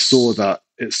 and just saw that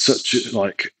it's such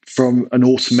like from an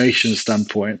automation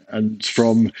standpoint and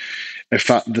from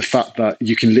the fact that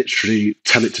you can literally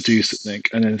tell it to do something,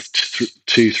 and then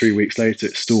 2-3 weeks later,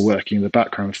 it's still working in the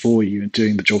background for you and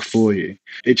doing the job for you.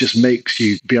 It just makes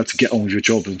you be able to get on with your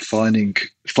job and finding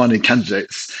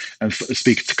candidates and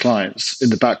speaking to clients in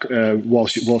the back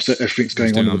whilst everything's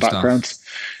going on in the background.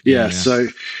 So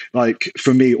like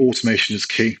for me, automation is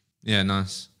key. Yeah,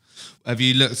 nice. Have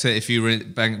you looked at, if you were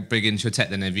big into your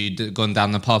tech, then have you gone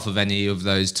down the path of any of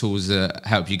those tools that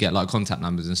help you get like contact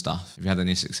numbers and stuff? Have you had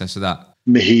any success with that?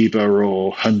 Mahiba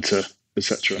or Hunter,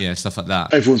 etc. Yeah, stuff like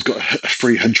that. Everyone's got a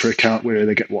free Hunter account where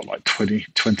they get like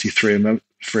 23 a month.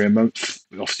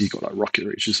 Obviously, you've got like Rocket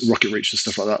Reach and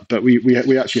stuff like that. But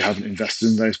we actually haven't invested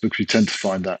in those because we tend to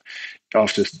find that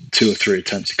after 2 or 3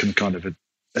 attempts, you can kind of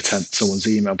attempt someone's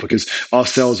email, because our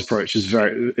sales approach is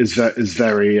very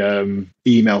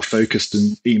email focused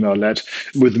and email led.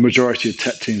 With the majority of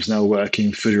tech teams now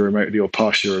working fully remotely or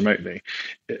partially remotely,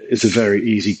 it's a very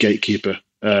easy gatekeeper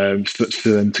for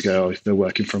them to go, they're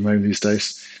working from home these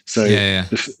days. So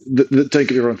don't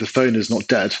get me wrong, the phone is not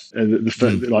dead.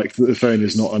 The phone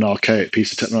is not an archaic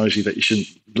piece of technology that you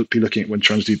shouldn't be looking at when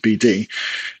trying to do BD.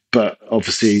 But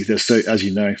obviously, as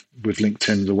you know, with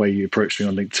LinkedIn, the way you approach me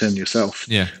on LinkedIn yourself,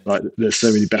 like there's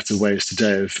so many better ways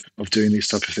today of doing these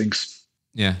type of things.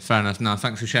 Yeah, fair enough. No,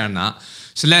 thanks for sharing that.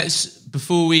 So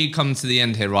before we come to the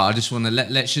end here, right, I just want to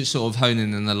let's just sort of hone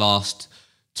in the last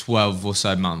 12 or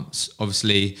so months.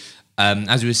 Obviously,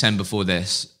 as we were saying before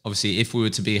this, obviously, if we were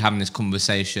to be having this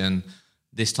conversation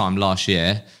this time last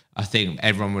year, I think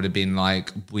everyone would have been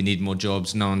like, we need more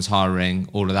jobs, no one's hiring,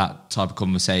 all of that type of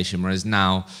conversation. Whereas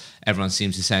now everyone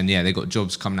seems to be saying, they've got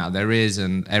jobs coming out there is,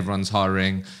 and everyone's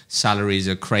hiring. Salaries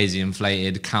are crazy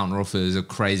inflated. Counter offers are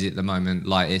crazy at the moment.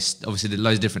 Like, it's obviously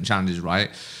loads of different challenges,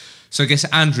 right? So I guess,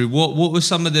 Andrew, what were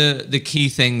some of the key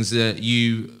things that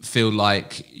you feel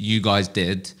like you guys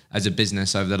did as a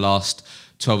business over the last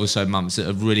 12 or so months that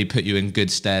have really put you in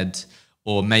good stead?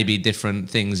 Or maybe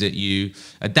different things that you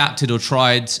adapted or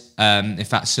tried, if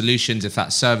that's solutions, if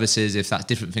that's services, if that's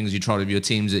different things you tried with your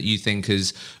teams that you think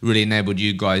has really enabled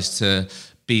you guys to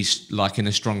be like in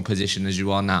a strong position as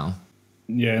you are now?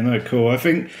 Yeah, no, cool. I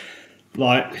think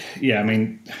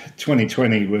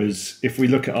 2020 was, if we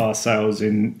look at our sales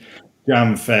in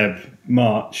Jan, Feb,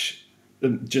 March,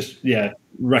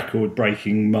 record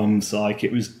breaking months. Like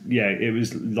it was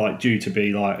like due to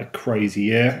be like a crazy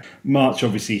year. March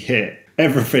obviously hit.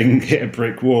 Everything hit a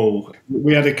brick wall.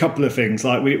 We had a couple of things,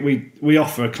 like we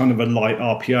offer kind of a light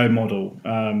RPO model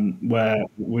where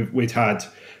we've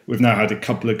now had a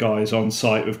couple of guys on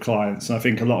site with clients, and I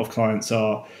think a lot of clients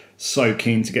are so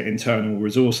keen to get internal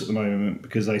resource at the moment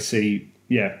because they see,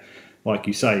 like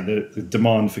you say, the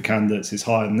demand for candidates is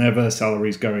higher than ever,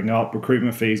 salaries going up,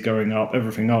 recruitment fees going up,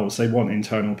 everything else. They want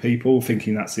internal people,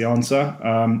 thinking that's the answer.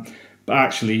 But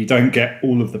actually you don't get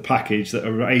all of the package that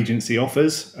an agency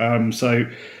offers. So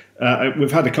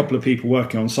we've had a couple of people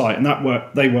working on site, and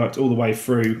they worked all the way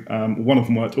through. One of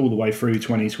them worked all the way through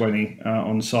 2020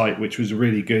 on site, which was a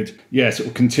really good, sort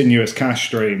of continuous cash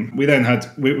stream. We then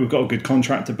we've got a good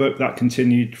contractor book that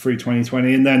continued through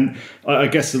 2020. And then I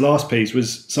guess the last piece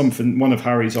was one of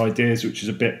Harry's ideas, which is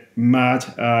a bit mad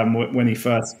when he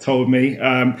first told me.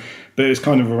 But it was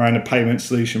kind of around a payment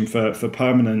solution for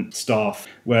permanent staff,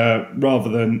 where rather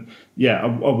than a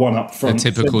one up front,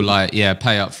 a typical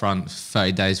pay up front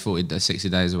 30 days, 40 days, 60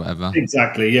 days or whatever.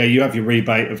 Exactly. You have your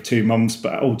rebate of 2 months,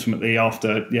 but ultimately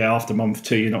after month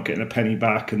 2 you're not getting a penny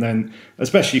back. And then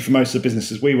especially for most of the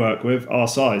businesses we work with, our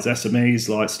size, SMEs,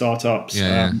 like startups,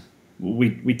 we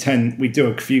do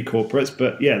a few corporates,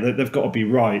 but they've got to be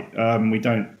right.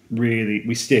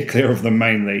 We steer clear of them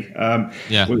mainly.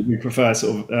 We prefer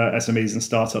sort of SMEs and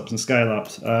startups and scale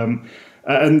ups.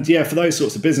 And for those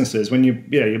sorts of businesses, when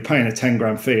you're paying a 10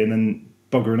 grand fee and then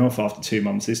buggering off after 2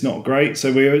 months, it's not great.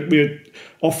 So we're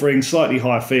offering slightly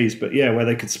higher fees, but where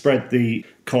they could spread the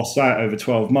costs out over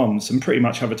 12 months and pretty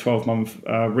much have a 12-month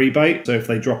rebate. So if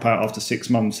they drop out after 6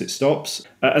 months, it stops.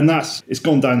 And it's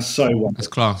gone down so well. That's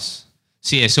class.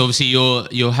 So so obviously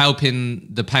you're helping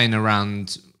the pain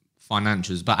around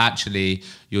financials, but actually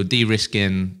you're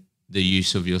de-risking the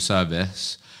use of your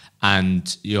service,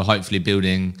 and you're hopefully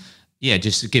building,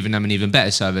 just giving them an even better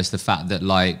service. The fact that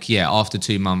after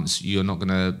 2 months, you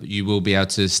will be able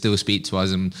to still speak to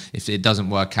us, and if it doesn't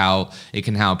work out, it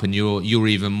can help. And you're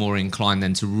even more inclined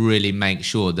then to really make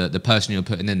sure that the person you're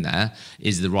putting in there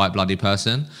is the right bloody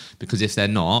person, because if they're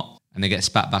not, and they get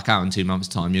spat back out in 2 months'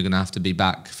 time, you're going to have to be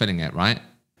back filling it, right?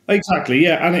 Exactly,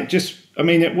 and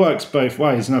it works both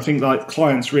ways, and I think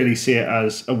clients really see it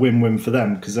as a win-win for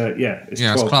them because it's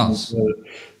 12 months,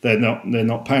 they're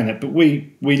not paying it. But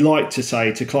we like to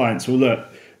say to clients, well, look,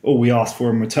 all we ask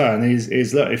for in return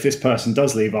is look, if this person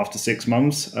does leave after 6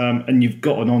 months, and you've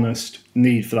got an honest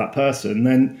need for that person,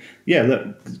 then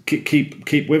look,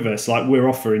 keep with us. Like, we're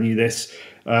offering you this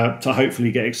to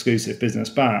hopefully get exclusive business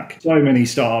back. So many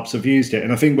startups have used it,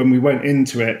 and I think when we went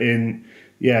into it in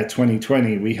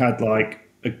 2020, we had like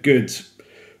a good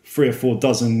 3 or 4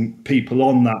 dozen people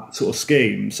on that sort of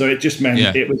scheme. So it just meant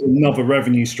it was another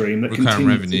revenue stream that recurring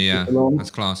revenue. Along.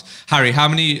 That's class. Harry, how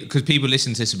many? Because people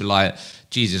listen to this will be like,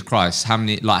 Jesus Christ, how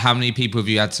many people have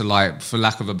you had to, like, for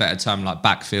lack of a better term, like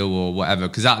backfill or whatever?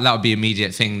 Because that would be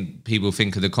immediate thing people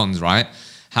think of the cons, right?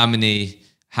 How many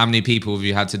people have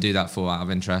you had to do that for, out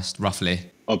of interest, roughly?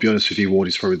 I'll be honest with you,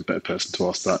 Wardy's probably the better person to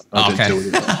ask that. I don't deal with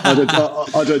it. I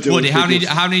don't deal Wardy, with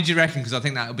how many do you reckon? Because I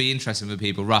think that would be interesting for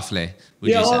people, roughly.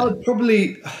 I'd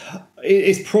probably,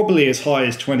 it's probably as high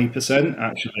as 20%,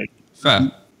 actually.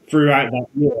 Fair. Throughout that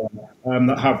year,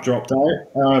 that have dropped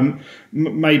out.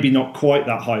 Maybe not quite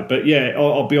that high, but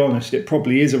I'll be honest, it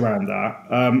probably is around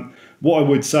that. What I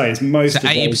would say is most of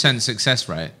 80% success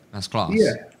rate. That's class.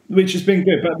 Yeah, which has been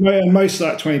good. But most of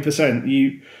that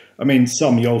 20%,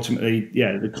 some you ultimately,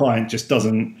 the client just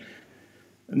doesn't,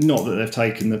 not that they've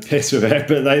taken the piss with it,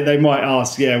 but they might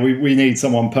ask, we need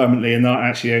someone permanently, and not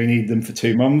actually only need them for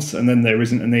 2 months, and then there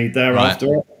isn't a need there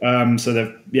after it. So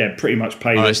they've pretty much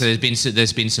paid. All right, so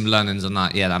there's been some learnings on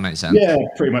that. Yeah, that makes sense. Yeah,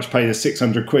 pretty much paid us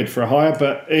 600 quid for a hire,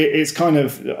 but it's kind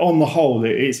of, on the whole,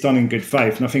 it's done in good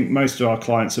faith, and I think most of our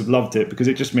clients have loved it because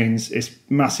it just means it's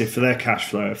massive for their cash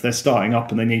flow. If they're starting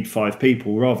up and they need 5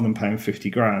 people rather than paying 50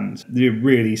 grand, they're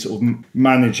really sort of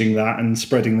managing that and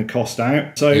spreading the cost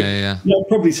out. So I'd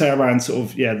probably say around sort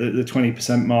of the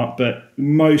 20% mark, but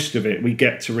most of it we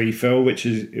get to refill, which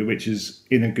is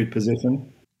in a good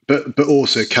position. But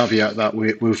also caveat that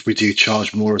we do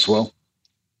charge more as well.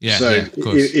 Yeah. So of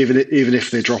course. even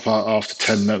if they drop out after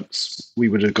 10 months, we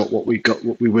would have got what we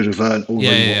would have earned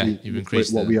already.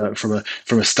 What we earned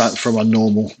from our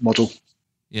normal model.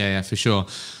 Yeah, for sure.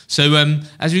 So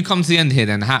as we come to the end here,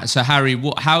 then, so Harry,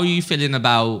 how are you feeling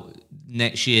about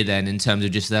next year then, in terms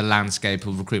of just the landscape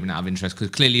of recruitment out of interest?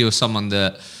 Because clearly you're someone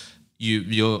that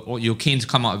you're keen to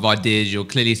come up with ideas. You're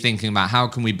clearly thinking about how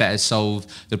can we better solve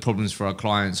the problems for our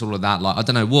clients, all of that. Like, I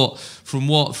don't know from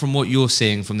what you're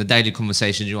seeing from the daily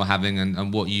conversations you're having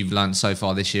and what you've learned so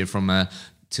far this year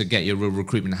to get your real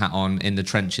recruitment hat on in the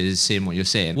trenches, seeing what you're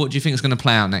seeing. What do you think is going to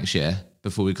play out next year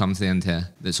before we come to the end here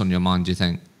that's on your mind, do you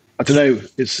think? I don't know.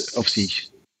 It's obviously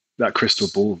that crystal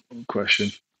ball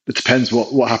question. It depends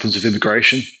what happens with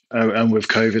immigration and with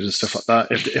COVID and stuff like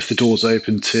that. If the door's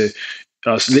open to,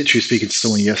 I was literally speaking to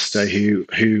someone yesterday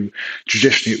who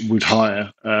traditionally would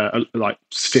hire like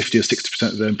 50 or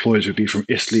 60% of their employees would be from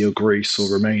Italy or Greece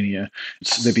or Romania.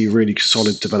 So there'd be really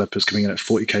solid developers coming in at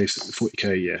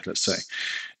 40k a year, let's say.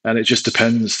 And it just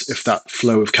depends if that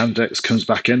flow of candidates comes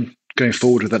back in going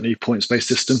forward with that new points-based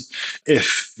system.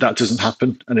 If that doesn't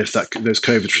happen, and if those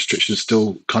COVID restrictions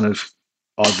still kind of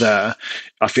are there,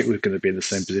 I think we're going to be in the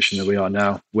same position that we are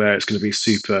now, where it's going to be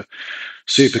super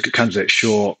candidate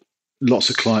short, lots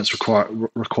of clients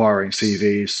requiring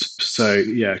CVs. So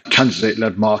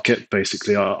candidate-led market,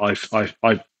 basically,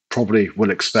 I probably will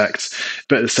expect.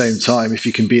 But at the same time, if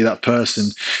you can be that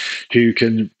person who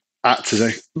can act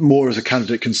as more as a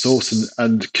candidate consultant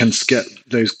and can get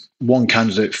those one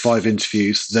candidate 5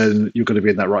 interviews, then you're going to be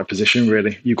in that right position.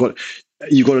 Really, you've got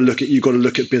to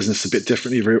look at business a bit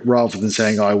differently, rather than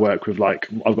saying I work with, like,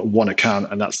 I've got one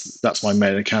account and that's my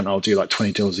main account. I'll do like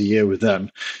 20 deals a year with them,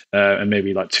 and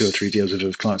maybe like 2 or 3 deals with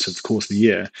those clients over the course of the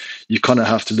year. You kind of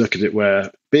have to look at it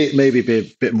where maybe be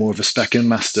a bit more of a spec-in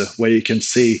master, where you can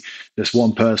see this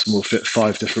one person will fit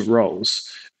 5 different roles.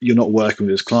 You're not working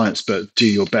with those clients, but do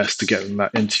your best to get them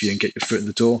that interview and get your foot in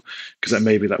the door, because that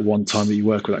may be that one time that you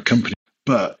work with that company.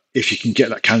 But if you can get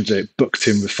that candidate booked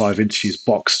in with 5 interviews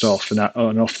boxed off and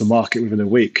off the market within a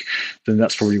week, then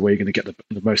that's probably where you're going to get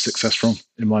the most success from,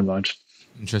 in my mind.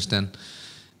 Interesting.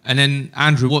 And then,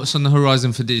 Andrew, what's on the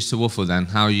horizon for Digital Waffle then?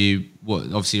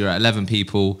 Obviously you're at 11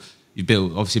 people. You've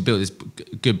built this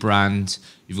good brand.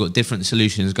 You've got different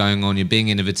solutions going on. You're being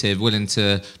innovative, willing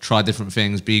to try different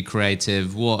things, be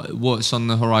creative. What's on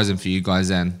the horizon for you guys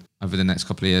then over the next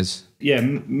couple of years? Yeah,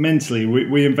 mentally,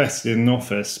 we invested in an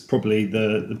office, probably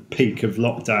the peak of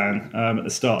lockdown at the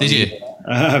start. Did you?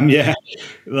 Yeah,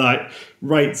 like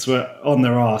rates were on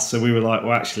their arse, so we were like,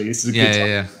 well, actually, this is a good time.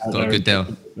 Yeah, got a good deal.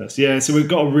 Yeah, so we've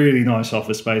got a really nice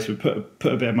office space. We put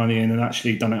a bit of money in and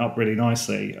actually done it up really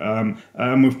nicely.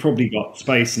 And we've probably got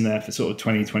space in there for sort of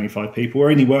 20, 25 people. We're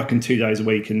only working 2 days a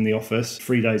week in the office,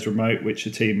 3 days remote, which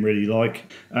the team really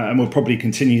like. And we'll probably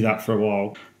continue that for a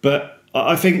while. But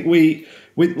I think we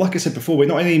like I said before, we're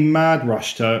not in any mad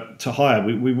rush to hire.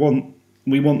 We want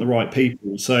the right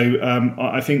people. So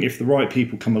I think if the right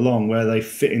people come along where they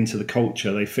fit into the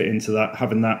culture, they fit into that,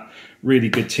 having that really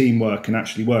good teamwork and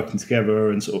actually working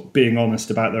together and sort of being honest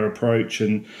about their approach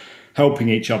and helping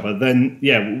each other, then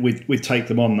we'd take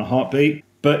them on in a heartbeat.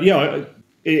 But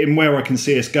in where I can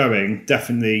see us going,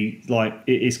 definitely like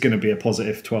it is going to be a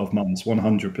positive 12 months,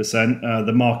 100%.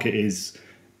 The market is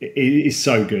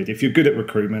so good. If you're good at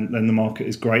recruitment, then the market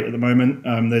is great at the moment.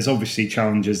 There's obviously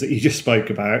challenges that you just spoke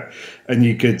about, and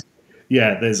you could,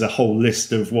 there's a whole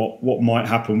list of what might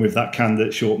happen with that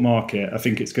candidate short market. I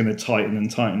think it's going to tighten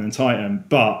and tighten and tighten.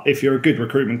 But if you're a good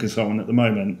recruitment consultant at the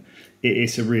moment, it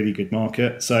is a really good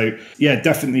market. So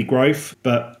definitely growth,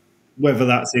 but whether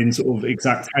that's in sort of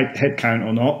exact head count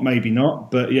or not, maybe not.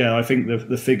 But I think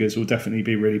the figures will definitely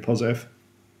be really positive.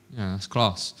 Yeah, that's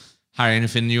class. Harry,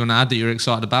 anything you want to add that you're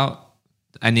excited about?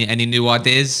 Any new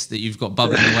ideas that you've got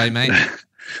bubbling away, mate?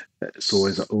 It's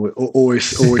always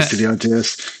silly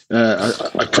ideas.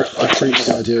 I preached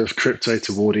the idea of crypto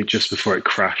to Wardy just before it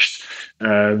crashed.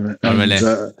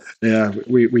 Really?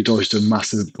 We dodged a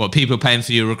massive. What, people paying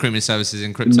for your recruitment services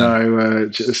in crypto? No,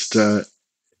 just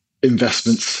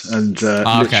investments and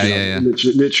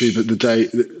literally the day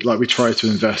like we tried to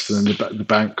invest and then the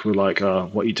bank were like,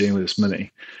 what are you doing with this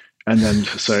money? And then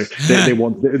so they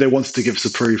wanted to give us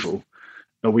approval,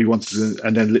 and we wanted to,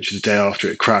 and then literally the day after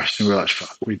it crashed, and we were like,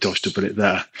 fuck, we dodged a bullet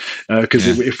there, because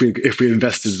if we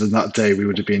invested in that day, we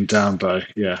would have been down by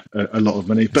a lot of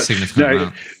money. But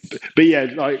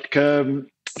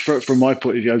from my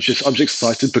point of view, I'm just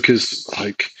excited because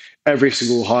like every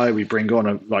single hire we bring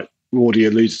on, like Wardy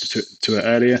alluded to it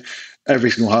earlier,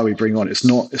 every single hire we bring on, it's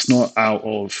not out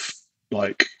of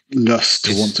like lust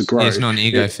to want to grow. It's not an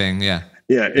ego thing.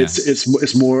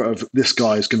 It's more of this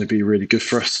guy is going to be really good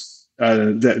for us.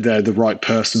 They're the right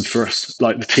person for us.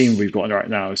 Like the team we've got right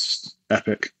now is just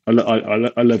epic. I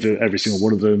love every single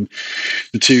one of them.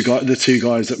 The two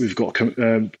guys that we've got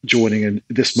joining in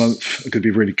this month are going to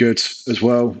be really good as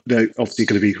well. They're obviously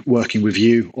going to be working with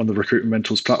you on the Recruitment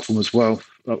Mentors platform as well.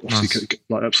 Obviously, nice.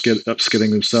 Like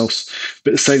upskilling themselves.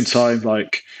 But at the same time,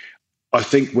 like I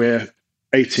think we're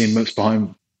 18 months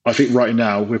behind. I think right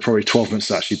now we're probably 12 months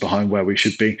actually behind where we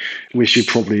should be. We should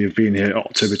probably have been here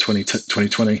October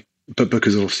 2020. But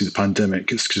because of obviously the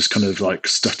pandemic, it's just kind of like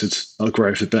stuttered our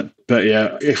growth a bit. But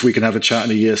if we can have a chat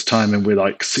in a year's time and we're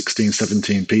like 16,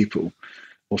 17 people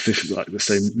or 50, like the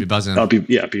same, be buzzing. I'd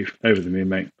be over the moon,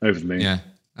 mate. Over the moon. Yeah,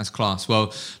 that's class.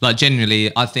 Well, like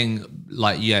genuinely, I think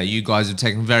like, you guys have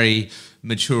taken a very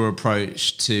mature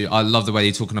approach to, I love the way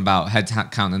you're talking about head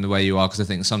count and the way you are, because I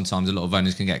think sometimes a lot of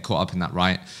owners can get caught up in that,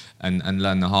 right? And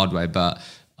learn the hard way. But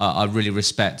I really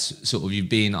respect sort of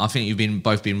I think you've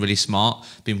been really smart,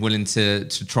 been willing to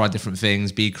try different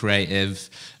things, be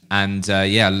creative, and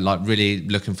like really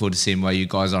looking forward to seeing where you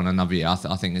guys are in another year. I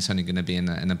think it's only going to be in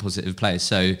a positive place.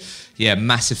 So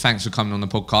massive thanks for coming on the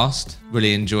podcast.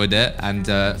 Really enjoyed it, and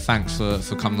thanks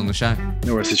for coming on the show.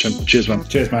 No worries, cheers, man.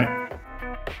 Cheers, mate.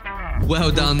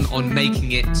 Well done on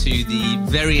making it to the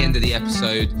very end of the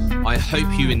episode. I hope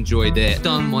you enjoyed it. I've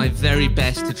done my very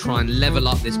best to try and level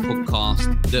up this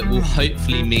podcast that will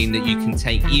hopefully mean that you can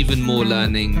take even more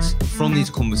learnings from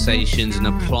these conversations and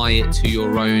apply it to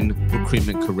your own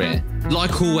recruitment career.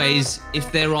 Like always,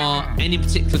 if there are any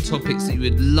particular topics that you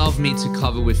would love me to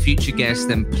cover with future guests,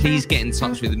 then please get in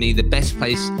touch with me. The best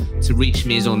place to reach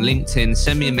me is on LinkedIn.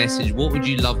 Send me a message. What would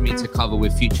you love me to cover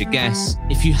with future guests?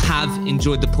 If you have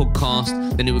enjoyed the podcast,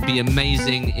 then it would be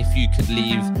amazing if you could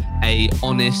leave a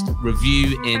honest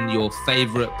review in your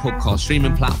favorite podcast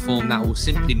streaming platform. That will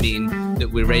simply mean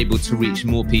that we're able to reach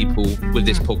more people with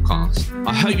this podcast.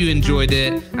 I hope you enjoyed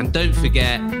it, and don't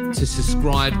forget to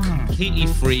subscribe completely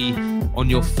free on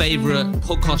your favorite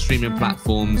podcast streaming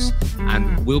platforms,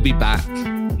 and we'll be back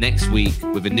next week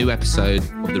with a new episode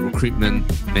of the Recruitment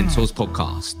Mentors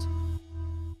podcast.